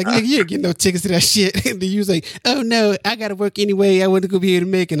 I was like, nigga, you ain't getting no tickets to that shit. And then he was like, oh, no, I got to work anyway. I wasn't going to be able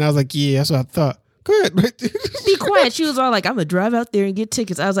to make it. And I was like, yeah, that's what I thought. Good. Be quiet. She was all like, I'm going to drive out there and get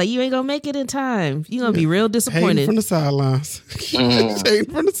tickets. I was like, you ain't going to make it in time. You're going to be real disappointed. Hating from the sidelines. Hating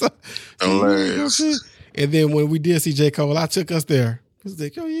from the side. Hilarious. And then when we did see J. Cole, I took us there. I was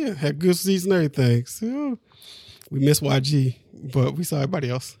like, oh, yeah, had good seats and everything. So we missed YG, but we saw everybody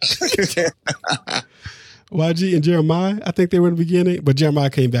else. YG and Jeremiah, I think they were in the beginning, but Jeremiah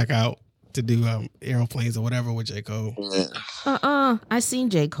came back out to do aeroplanes or whatever with J. Cole. I seen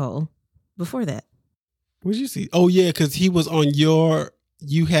J. Cole before that. What did you see? Oh, yeah, because he was on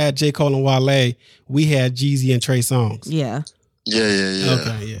you had J. Cole and Wale. We had Jeezy and Trey Songz. Yeah. Yeah.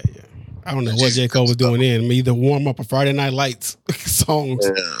 Okay, yeah. I don't know what J. Cole was doing then. Either warm up a Friday Night Lights songs,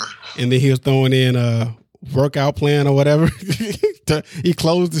 and then he was throwing in workout plan or whatever. He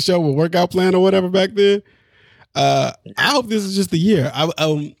closed the show with workout plan or whatever back then. I hope this is just the year.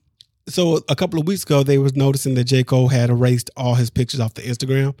 So a couple of weeks ago, they was noticing that J. Cole had erased all his pictures off the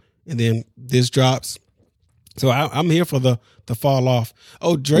Instagram, and then this drops. So I'm here for the fall off.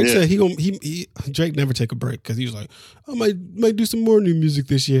 Oh, Drake said Drake never take a break because he was like, I might do some more new music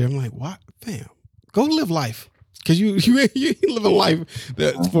this year. I'm like, what? Fam, go live life. Because you live a life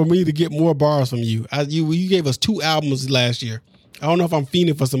that for me to get more bars from you. You gave us 2 albums last year. I don't know if I'm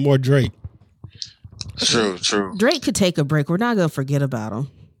fiending for some more Drake. True. Drake could take a break. We're not gonna forget about him.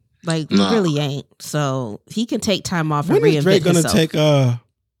 We really ain't. So he can take time off and reinvent himself. When is Drake gonna take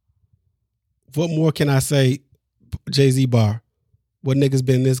what more can I say? Jay-Z bar. What nigga's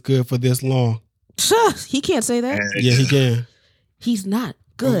been this good for this long? He can't say that. Yeah, he can. He's not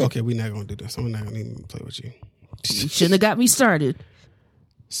good. Okay, we're not gonna do this. I'm not gonna even play with you. You shouldn't have got me started.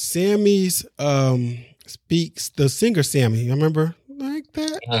 Sammy's speaks, the singer Sammy, you remember like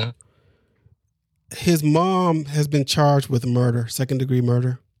that? Uh-huh. His mom has been charged with murder, 2nd-degree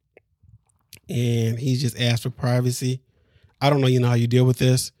murder. And he just asked for privacy. I don't know, how you deal with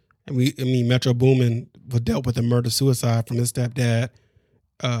this. Metro Boomin was dealt with a murder-suicide from his stepdad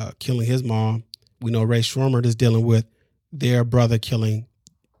killing his mom. We know Ray Shrummer is dealing with their brother killing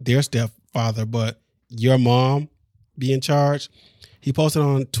their stepfather, but your mom being charged. He posted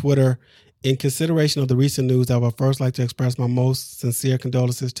on Twitter, in consideration of the recent news, I would first like to express my most sincere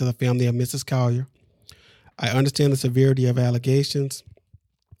condolences to the family of Mrs. Collier. I understand the severity of allegations,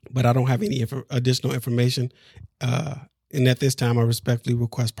 but I don't have any additional information. And at this time, I respectfully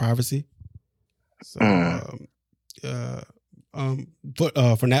request privacy. So, for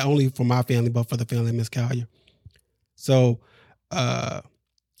not only for my family, but for the family of Miss Collier. So,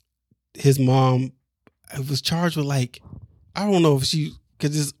 his mom was charged with like, I don't know if she,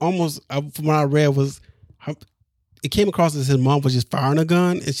 because it's almost, from what I read was, it came across as his mom was just firing a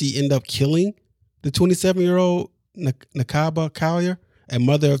gun and she ended up killing the 27-year-old Nakaba Collier, a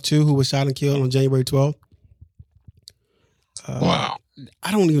mother of two who was shot and killed on January 12th. Wow.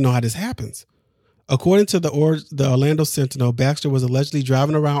 I don't even know how this happens. According to the Orlando Sentinel, Baxter was allegedly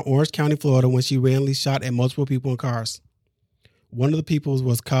driving around Orange County, Florida when she randomly shot at multiple people in cars. One of the people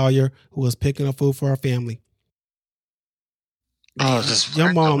was Collier, who was picking up food for her family. Oh, just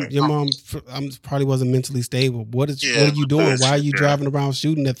your mom probably wasn't mentally stable. What are you doing? Why are you driving around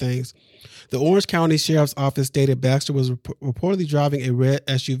shooting at things? The Orange County Sheriff's Office stated Baxter was reportedly driving a red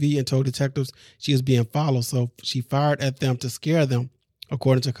SUV and told detectives she was being followed, so she fired at them to scare them,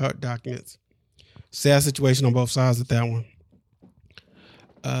 according to court documents. Sad situation on both sides of that one.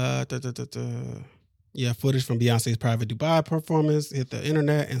 Yeah, footage from Beyonce's private Dubai performance hit the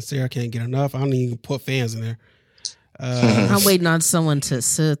internet, and Sarah can't get enough. I don't even put fans in there. I'm waiting on someone to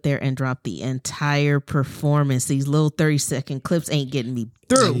sit there and drop the entire performance. These little 30-second clips ain't getting me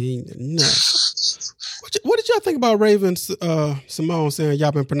through. No. What did y'all think about Raven Simone saying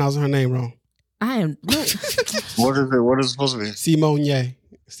y'all been pronouncing her name wrong? I am. What is it? What is it supposed to be?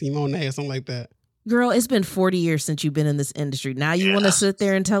 Simone or something like that. Girl, it's been 40 years since you've been in this industry. Now you want to sit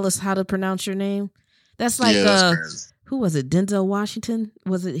there and tell us how to pronounce your name? That's like who was it? Denzel Washington?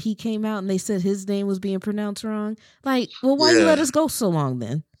 Was it he came out and they said his name was being pronounced wrong? Like, well, why you let us go so long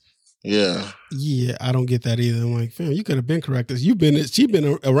then? Yeah. Yeah, I don't get that either. I'm like, fam, you could have been corrected. She's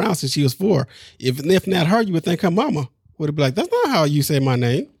been around since she was 4. If not her, you would think her mama would have been like, that's not how you say my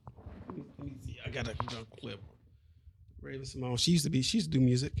name. I got a clip. Raven Simone. She used to do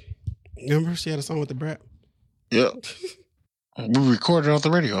music. Remember? She had a song with the Brat. Yep. We recorded it off the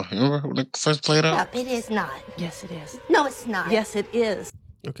radio. Remember when it first played out? It is not. Yes, it is. No, it's not. Yes, it is.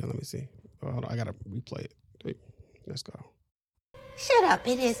 Okay, let me see. Hold on, I gotta replay it. Wait, let's go. Shut up.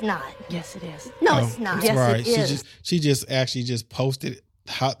 It is not. Yes, it is. No, it's not. Yes, right. it is. She just actually posted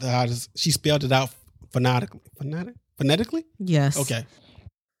how she spelled it out phonetically. Phonetically? Yes. Okay.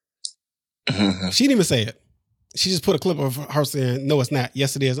 She didn't even say it. She just put a clip of her saying, "No, it's not.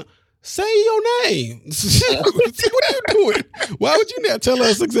 Yes, it is." Say your name. What are you doing? Why would you not tell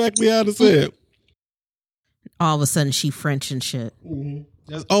us exactly how to say it? All of a sudden, she French and shit.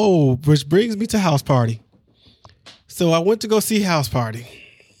 Mm-hmm. Which brings me to House Party. So I went to go see House Party.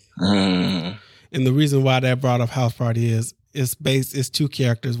 And the reason why that brought up House Party is it's 2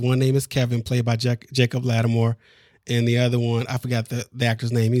 characters. One name is Kevin, played by Jacob Lattimore. And the other one, I forgot the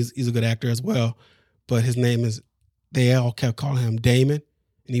actor's name. He's a good actor as well. But his name is, they all kept calling him Damon.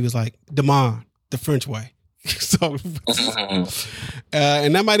 And he was like, Damon, the French way. So,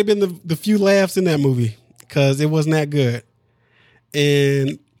 and that might have been the few laughs in that movie because it wasn't that good.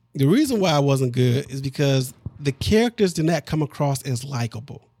 And the reason why it wasn't good is because the characters did not come across as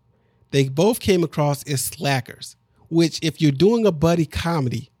likable. They both came across as slackers, which if you're doing a buddy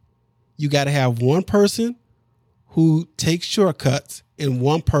comedy, you got to have one person who takes shortcuts and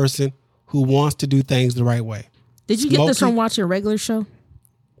one person who wants to do things the right way. Did you get this from watching a regular show?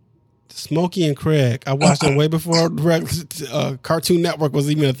 Smokey and Craig. I watched them way before Cartoon Network was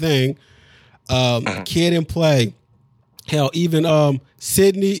even a thing. Kid and Play. Hell, even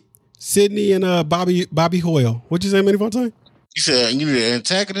Sydney and Bobby Hoyle. What'd you say, Manny Fontaine? You said you need an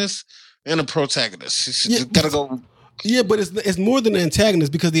antagonist and a protagonist. You gotta go. Yeah, but it's more than an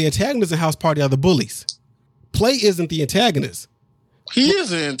antagonist because the antagonists in House Party are the bullies. Play isn't the antagonist. He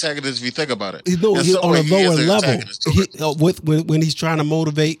is an antagism if you think about it. He's on a lower level when he's trying to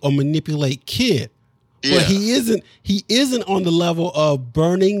motivate or manipulate Kid. Yeah. But he isn't on the level of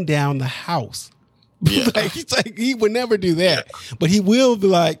burning down the house. Yeah. He would never do that. Yeah. But he will be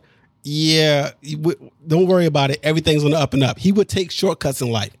like, don't worry about it. Everything's on the up and up. He would take shortcuts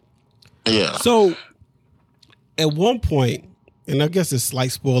in life. Yeah. So at one point, and I guess it's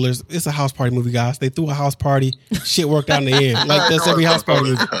slight spoilers, it's a House Party movie, guys. They threw a house party, shit worked out in the end. Like that's every House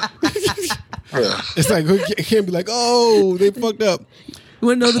Party movie. Yeah. It's like, it can't be like, oh, they fucked up. You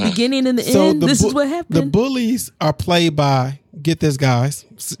want to know the beginning and the end? This is what happened. The bullies are played by, get this, guys.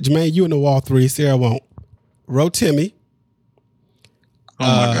 Jermaine, you know all 3. Sarah won't. Rotimi. Oh,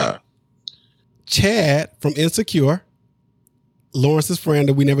 my God. Chad from Insecure. Lawrence's friend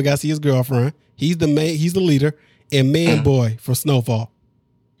that we never got to see his girlfriend. He's the leader. And Man Boy from Snowfall.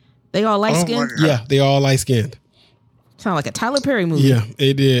 They all light-skinned? Yeah, they all light-skinned. Sound like a Tyler Perry movie. Yeah,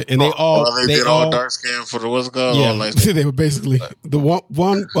 they did. And they all dark skin for the what's called? Yeah, they were basically the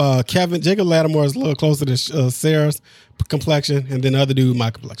one Kevin, Jacob Lattimore is a little closer to Sarah's complexion, and then the other dude, my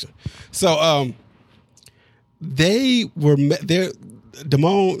complexion. So they were there.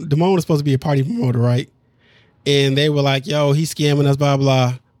 Damone is supposed to be a party promoter, right? And they were like, "Yo, he's scamming us, blah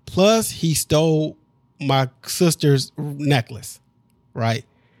blah." Plus, he stole my sister's necklace, right?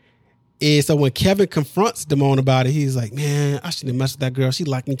 And so when Kevin confronts Damone about it, he's like, "Man, I shouldn't have messed with that girl. She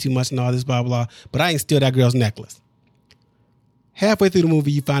liked me too much and all this, blah blah." But I ain't steal that girl's necklace. Halfway through the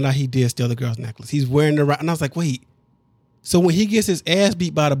movie, you find out he did steal the girl's necklace. He's wearing it around, and I was like, "Wait." So when he gets his ass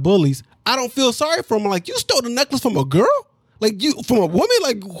beat by the bullies, I don't feel sorry for him. I'm like, "You stole the necklace from a girl? Like from a woman?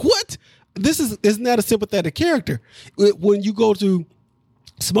 Like what?" Isn't that a sympathetic character? When you go to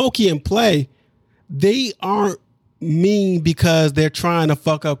Smokey and Play, they aren't mean because they're trying to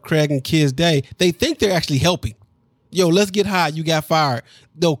fuck up Craig and Kid's day. They think they're actually helping. Yo, let's get high. You got fired.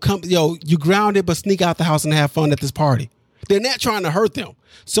 You grounded, but sneak out the house and have fun at this party. They're not trying to hurt them.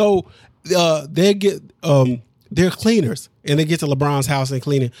 So they're cleaners, and they get to LeBron's house and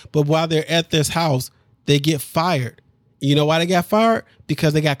clean it. But while they're at this house, they get fired. You know why they got fired?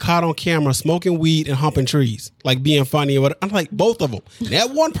 Because they got caught on camera smoking weed and humping trees, like being funny or whatever. I'm like, both of them. That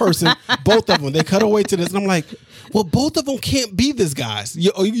one person, both of them. They cut away to this, and I'm like, well, both of them can't be this guys.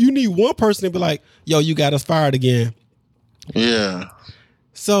 You need one person to be like, yo, you got us fired again. Yeah.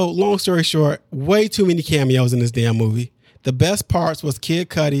 So long story short, way too many cameos in this damn movie. The best parts was Kid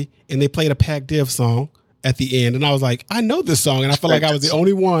Cudi, and they played a Pac Div song at the end. And I was like, I know this song. And I felt like I was the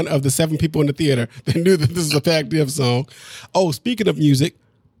only one of the 7 people in the theater that knew that this is a Pac Div song. Oh, speaking of music,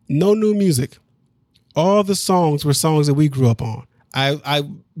 no new music. All the songs were songs that we grew up on. I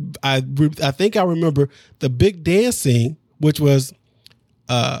think I remember the big dance scene, which was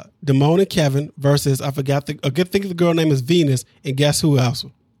Damone and Kevin versus, I forgot, I think the girl name is Venus, and guess who else?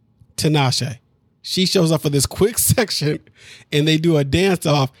 Tinashe. She shows up for this quick section, and they do a dance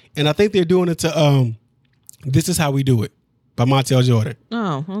off, and I think they're doing it to This Is How We Do It by Montel Jordan.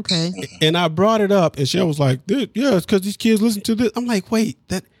 Oh, okay. And I brought it up, and she was like, yeah, it's because these kids listen to this. I'm like, wait,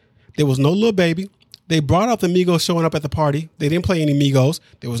 there was no Lil Baby. They brought up the Migos showing up at the party. They didn't play any Migos.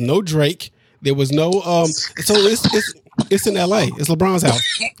 There was no Drake. There was no so it's in LA. It's LeBron's house.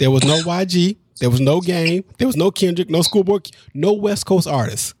 There was no YG. There was no Game. There was no Kendrick, no Schoolboy, no West Coast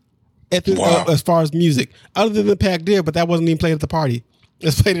artists as far as music, other than Pac Div, but that wasn't even played at the party.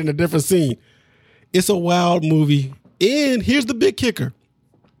 It's played in a different scene. It's a wild movie. And here's the big kicker.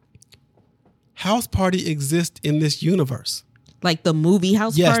 House Party exists in this universe. Like the movie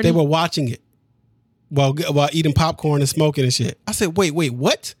House Party? Yes, they were watching it while eating popcorn and smoking and shit. I said, wait,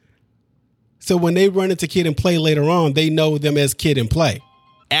 what? So when they run into Kid and Play later on, they know them as Kid and Play.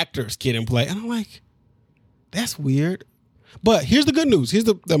 Actors Kid and Play. And I'm like, that's weird. But here's the good news. Here's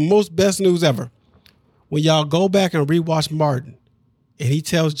the most best news ever. When y'all go back and rewatch Martin, and he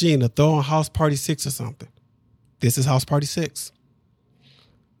tells Gene to throw on House Party 6 or something. This is House Party 6.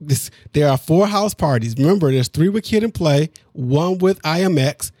 There are 4 house parties. Remember, there's 3 with Kid and Play, 1 with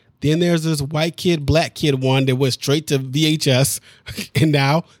IMX. Then there's this white kid, black kid one that went straight to VHS. And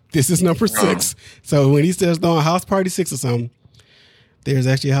now this is number 6. So when he says throw on House Party 6 or something, there's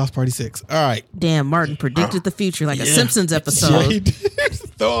actually a House Party 6. All right. Damn, Martin predicted the future like a Simpsons episode. Yeah, he did.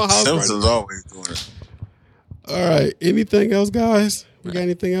 Throw on House Simpsons Party. always doing it. All right. Anything else, guys? We got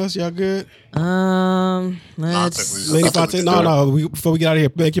anything else? Y'all good? Let's. Lady Fontaine. No. Before we get out of here,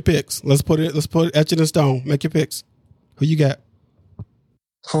 make your picks. Let's put it etch it in stone. Make your picks. Who you got?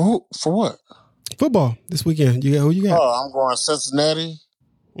 For who? For what? Football this weekend. Who you got? Oh, I'm going Cincinnati.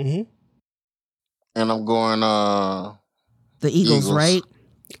 Mm-hmm. And I'm going the Eagles, right?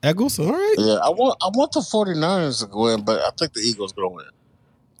 Eagles, all right. Yeah, I want the 49ers to go in, but I think the Eagles going to win.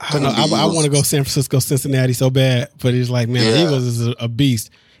 I want to go San Francisco, Cincinnati so bad, but it's like, man, the Eagles is a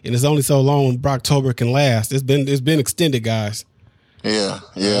beast, and it's only so long Brocktober can last. It's been extended, guys. Yeah.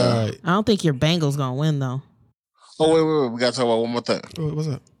 Right. I don't think your Bengals gonna win though. Oh wait, we gotta talk about one more thing. What's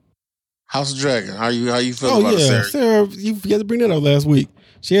up? House of Dragon. How you feel about it, Sarah? You forgot to bring that up last week.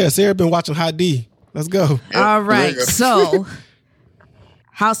 Sarah been watching Hot D. Let's go. All right, so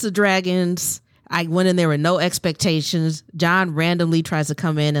House of Dragons. I went in there with no expectations. John randomly tries to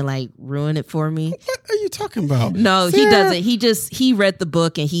come in and like ruin it for me. What are you talking about? No, Sarah? He doesn't. He read the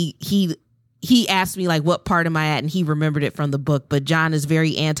book and he asked me like what part am I at, and he remembered it from the book. But John is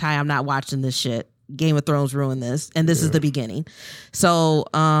very anti. I'm not watching this shit. Game of Thrones ruined this, and this is the beginning. So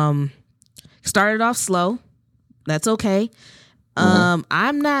started off slow. That's okay.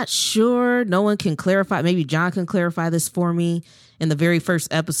 I'm not sure. No one can clarify. Maybe John can clarify this for me. In the very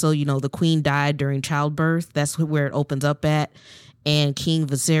first episode, the queen died during childbirth. That's where it opens up at. And King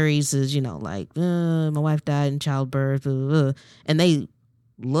Viserys is, my wife died in childbirth. Blah, blah, blah. And they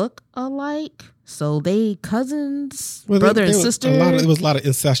look alike. So they cousins, Well, brother and sister. It was a lot of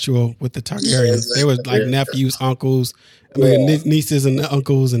incestual with the Targaryens. They were like nephews, uncles, nieces and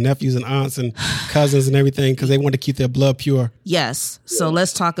uncles and nephews and aunts and cousins and everything because they wanted to keep their blood pure. Yes. So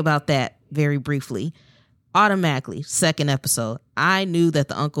let's talk about that very briefly. Automatically, second episode, I knew that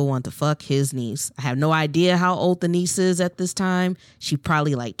the uncle wanted to fuck his niece. I have no idea how old the niece is at this time. She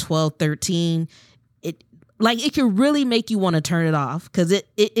probably like 12, 13. It could really make you want to turn it off because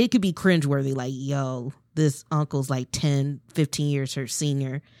it could be cringeworthy. Like, yo, this uncle's like 10, 15 years her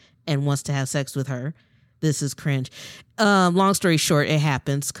senior and wants to have sex with her. This is cringe. Long story short, it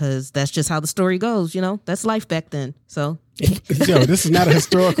happens because that's just how the story goes. You know, that's life back then. So, yo, this is not a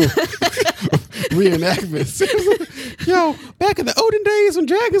historical reenactment. Yo, back in the olden days when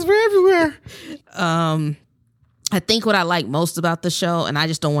dragons were everywhere. I think what I like most about the show, and I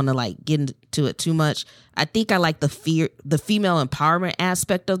just don't want to like get into it too much. I think I like the female empowerment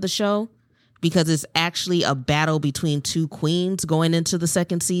aspect of the show because it's actually a battle between two queens going into the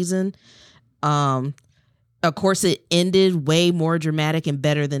second season. Of course, it ended way more dramatic and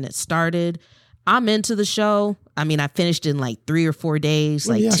better than it started. I'm into the show. I mean, I finished in like 3 or 4 days,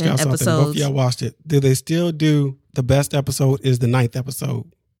 like 10 episodes. Both of y'all watched it. Do they still do the best episode is the 9th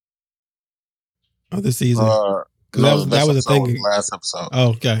episode of the season? Because that was a thing. Last episode. Oh,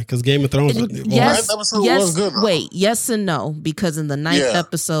 okay. Because Game of Thrones was yes, was good. Though. Wait, yes and no. Because in the 9th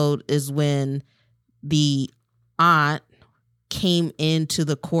episode is when the aunt came into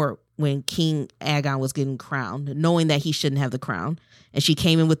the court when King Aegon was getting crowned, knowing that he shouldn't have the crown, and she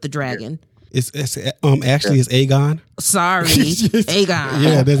came in with the dragon. It's actually it's Aegon. Sorry, Aegon.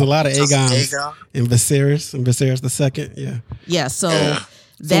 Yeah, there's a lot of Aegons in Viserys the second. Yeah. Yeah. So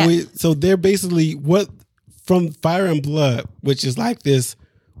so they're basically what from Fire and Blood, which is like this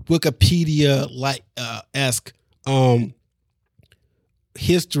Wikipedia like esque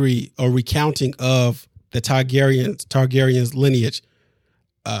history or recounting of the Targaryens lineage.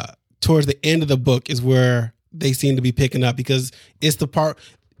 Towards the end of the book is where they seem to be picking up because it's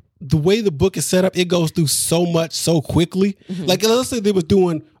the way the book is set up, it goes through so much so quickly. Mm-hmm. Like let's say they were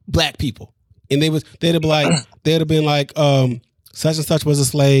doing black people and they'd have been like such and such was a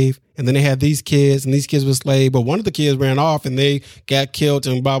slave, and then they had these kids, and these kids were slaves, but one of the kids ran off and they got killed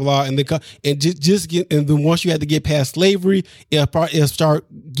and blah blah, and then once you had to get past slavery, it'll start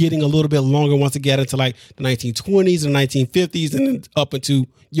getting a little bit longer once it got into like the 1920s and 1950s, and then up into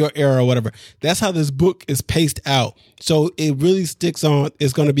your era or whatever. That's how this book is paced out. So it really sticks on.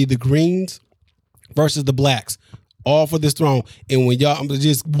 It's going to be the Greens versus the Blacks, all for this throne. And when y'all, I'm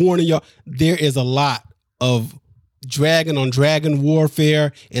just warning y'all, there is a lot of dragon on dragon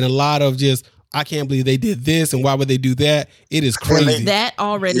warfare and a lot of just, I can't believe they did this and why would they do that? It is crazy. That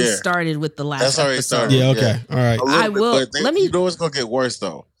already started with the last episode. Started. Yeah, okay. All right. I will. You know it's going to get worse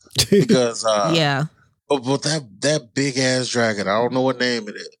though. Because, yeah. But that big ass dragon, I don't know what name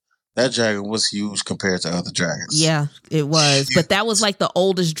it is. That dragon was huge compared to other dragons. Yeah, it was. But that was like the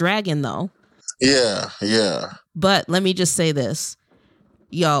oldest dragon though. Yeah, yeah. But let me just say this.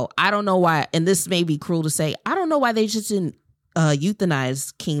 Yo, I don't know why, and this may be cruel to say, I don't know why they just didn't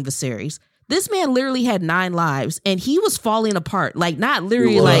euthanize King Viserys. This man literally had 9 lives, and he was falling apart. Like not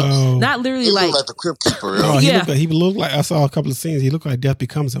literally, he like like the Crypt Keeper. No, he looked like I saw a couple of scenes. He looked like Death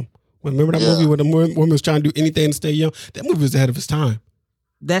Becomes Him. Remember that movie where the woman was trying to do anything to stay young? That movie was ahead of its time.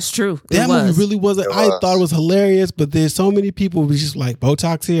 That's true. That movie really wasn't. I thought it was hilarious, but there's so many people who was just like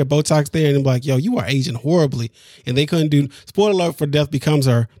Botox here, Botox there, and they're like, "Yo, you are aging horribly," and they couldn't do. Spoiler alert for Death Becomes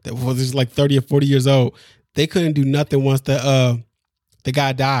Her. That was just like 30 or 40 years old. They couldn't do nothing once the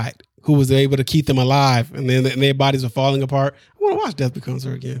guy died, who was able to keep them alive, and then their bodies were falling apart. I want to watch Death Becomes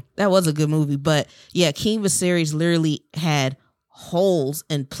Her again. That was a good movie, but yeah, King Viserys literally had holes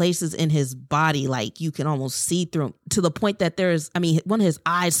and places in his body like you can almost see through him, to the point that one of his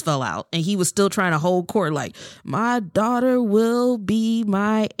eyes fell out and he was still trying to hold court like, my daughter will be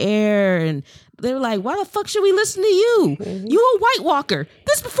my heir, and they were like, why the fuck should we listen to you? You a White Walker.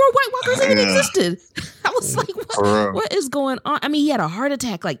 This before White Walkers even existed. I was like, what is going on? I mean, he had a heart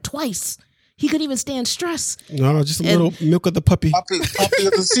attack like twice. He couldn't even stand stress. No, just a little milk of the puppy. Puppy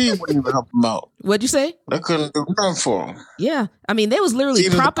of the sea wouldn't even help him out. What'd you say? They couldn't do nothing for him. Yeah. I mean, they was literally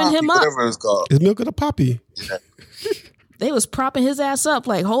propping him up. Whatever it's called. It's milk of the puppy. Yeah. They was propping his ass up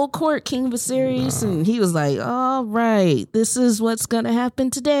like whole court, King Viserys, and he was like, all right, this is what's going to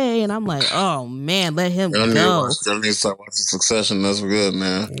happen today. And I'm like, oh, man, let him go. Y'all need to start watching Succession. That's good,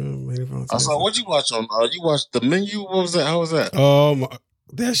 man. I saw, what'd you watch on? You watched The Menu? What was that? How was that? Oh,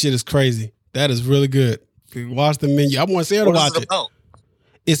 that shit is crazy. That is really good. Watch The Menu. I want Sarah to watch it.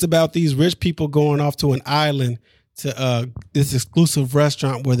 It's about these rich people going off to an island to this exclusive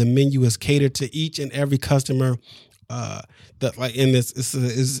restaurant where the menu is catered to each and every customer. That like in this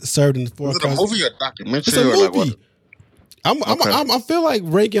is served in the four. Is it a movie or documentary? It's a movie. I feel like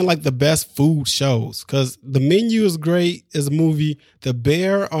ranking like the best food shows because the menu is great. It's a movie. The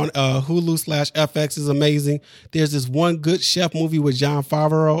Bear on Hulu/FX is amazing. There's this one Good Chef movie with Jon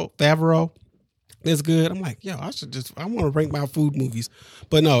Favreau. It's good. I'm like, yo, I want to rank my food movies.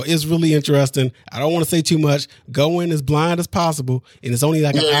 But no, it's really interesting. I don't want to say too much. Go in as blind as possible, and it's only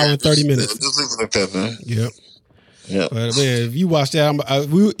like an hour and 30 minutes. Just leave it like that, man. Yep. Yeah, but man, if you watch that,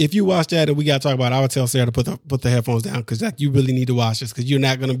 if you watch that, and we got to talk about it, I would tell Sarah to put the headphones down because like you really need to watch this because you're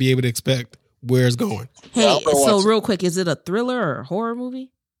not going to be able to expect where it's going. Hey, so real quick, is it a thriller or a horror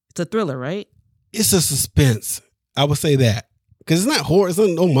movie? It's a thriller, right? It's a suspense. I would say that because it's not horror. It's not,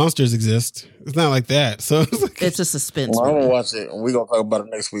 no monsters exist. It's not like that. So it's a suspense. Well, I'm gonna watch it, and we're gonna talk about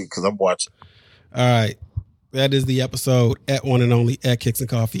it next week because I'm watching. All right. That is the episode at one and only at Kicks and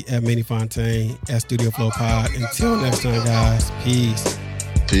Coffee at Manny Fontaine at Studio Flow Pod. Until next time, guys. Peace.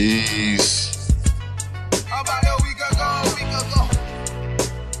 Peace.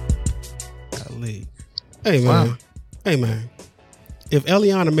 Hey man. Wow. Hey man. If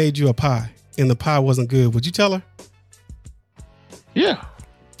Eliana made you a pie and the pie wasn't good, would you tell her? Yeah.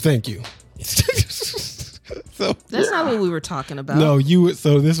 Thank you. So that's not what we were talking about. No,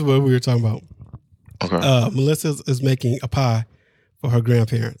 so this is what we were talking about. Okay. Melissa is making a pie for her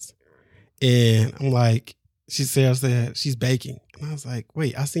grandparents. And I'm like, Sarah said she's baking. And I was like,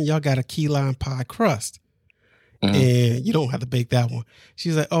 wait, I seen y'all got a key lime pie crust. Mm-hmm. And you don't have to bake that one.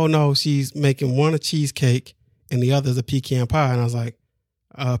 She's like, oh no, she's making one a cheesecake and the other is a pecan pie. And I was like,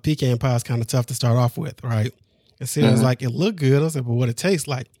 pecan pie is kind of tough to start off with, right? And Sarah's like, it looked good. I was like, but what it tastes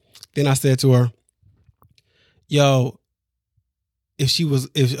like? Then I said to her, yo, if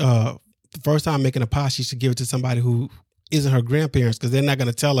the first time making a pie, she should give it to somebody who isn't her grandparents because they're not going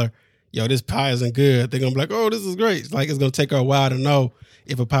to tell her, yo, this pie isn't good. They're going to be like, oh, this is great. It's like it's going to take her a while to know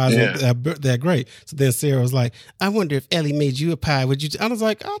if a pie isn't that great. So then Sarah was like, I wonder if Ellie made you a pie. Would you? I was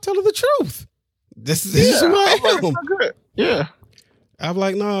like, I'll tell her the truth. This is who I am. Yeah. I'm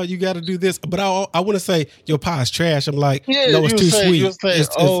like, no, you got to do this. But I want to say your pie is trash. I'm like, no, it's too sweet.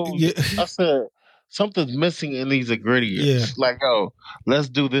 I said, something's missing in these ingredients. Yeah. Like, oh, let's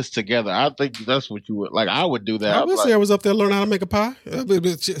do this together. I think that's what you would like. I would do that. I wish Sarah was up there learning how to make a pie.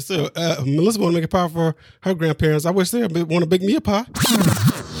 So, Melissa want to make a pie for her grandparents. I wish Sarah want to bake me a pie.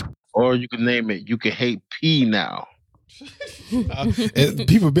 Or you can name it. You can hate P now.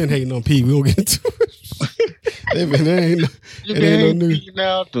 People have been hating on P. We won't get into it. It ain't no news.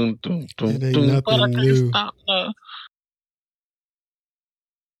 Now. It ain't nothing new.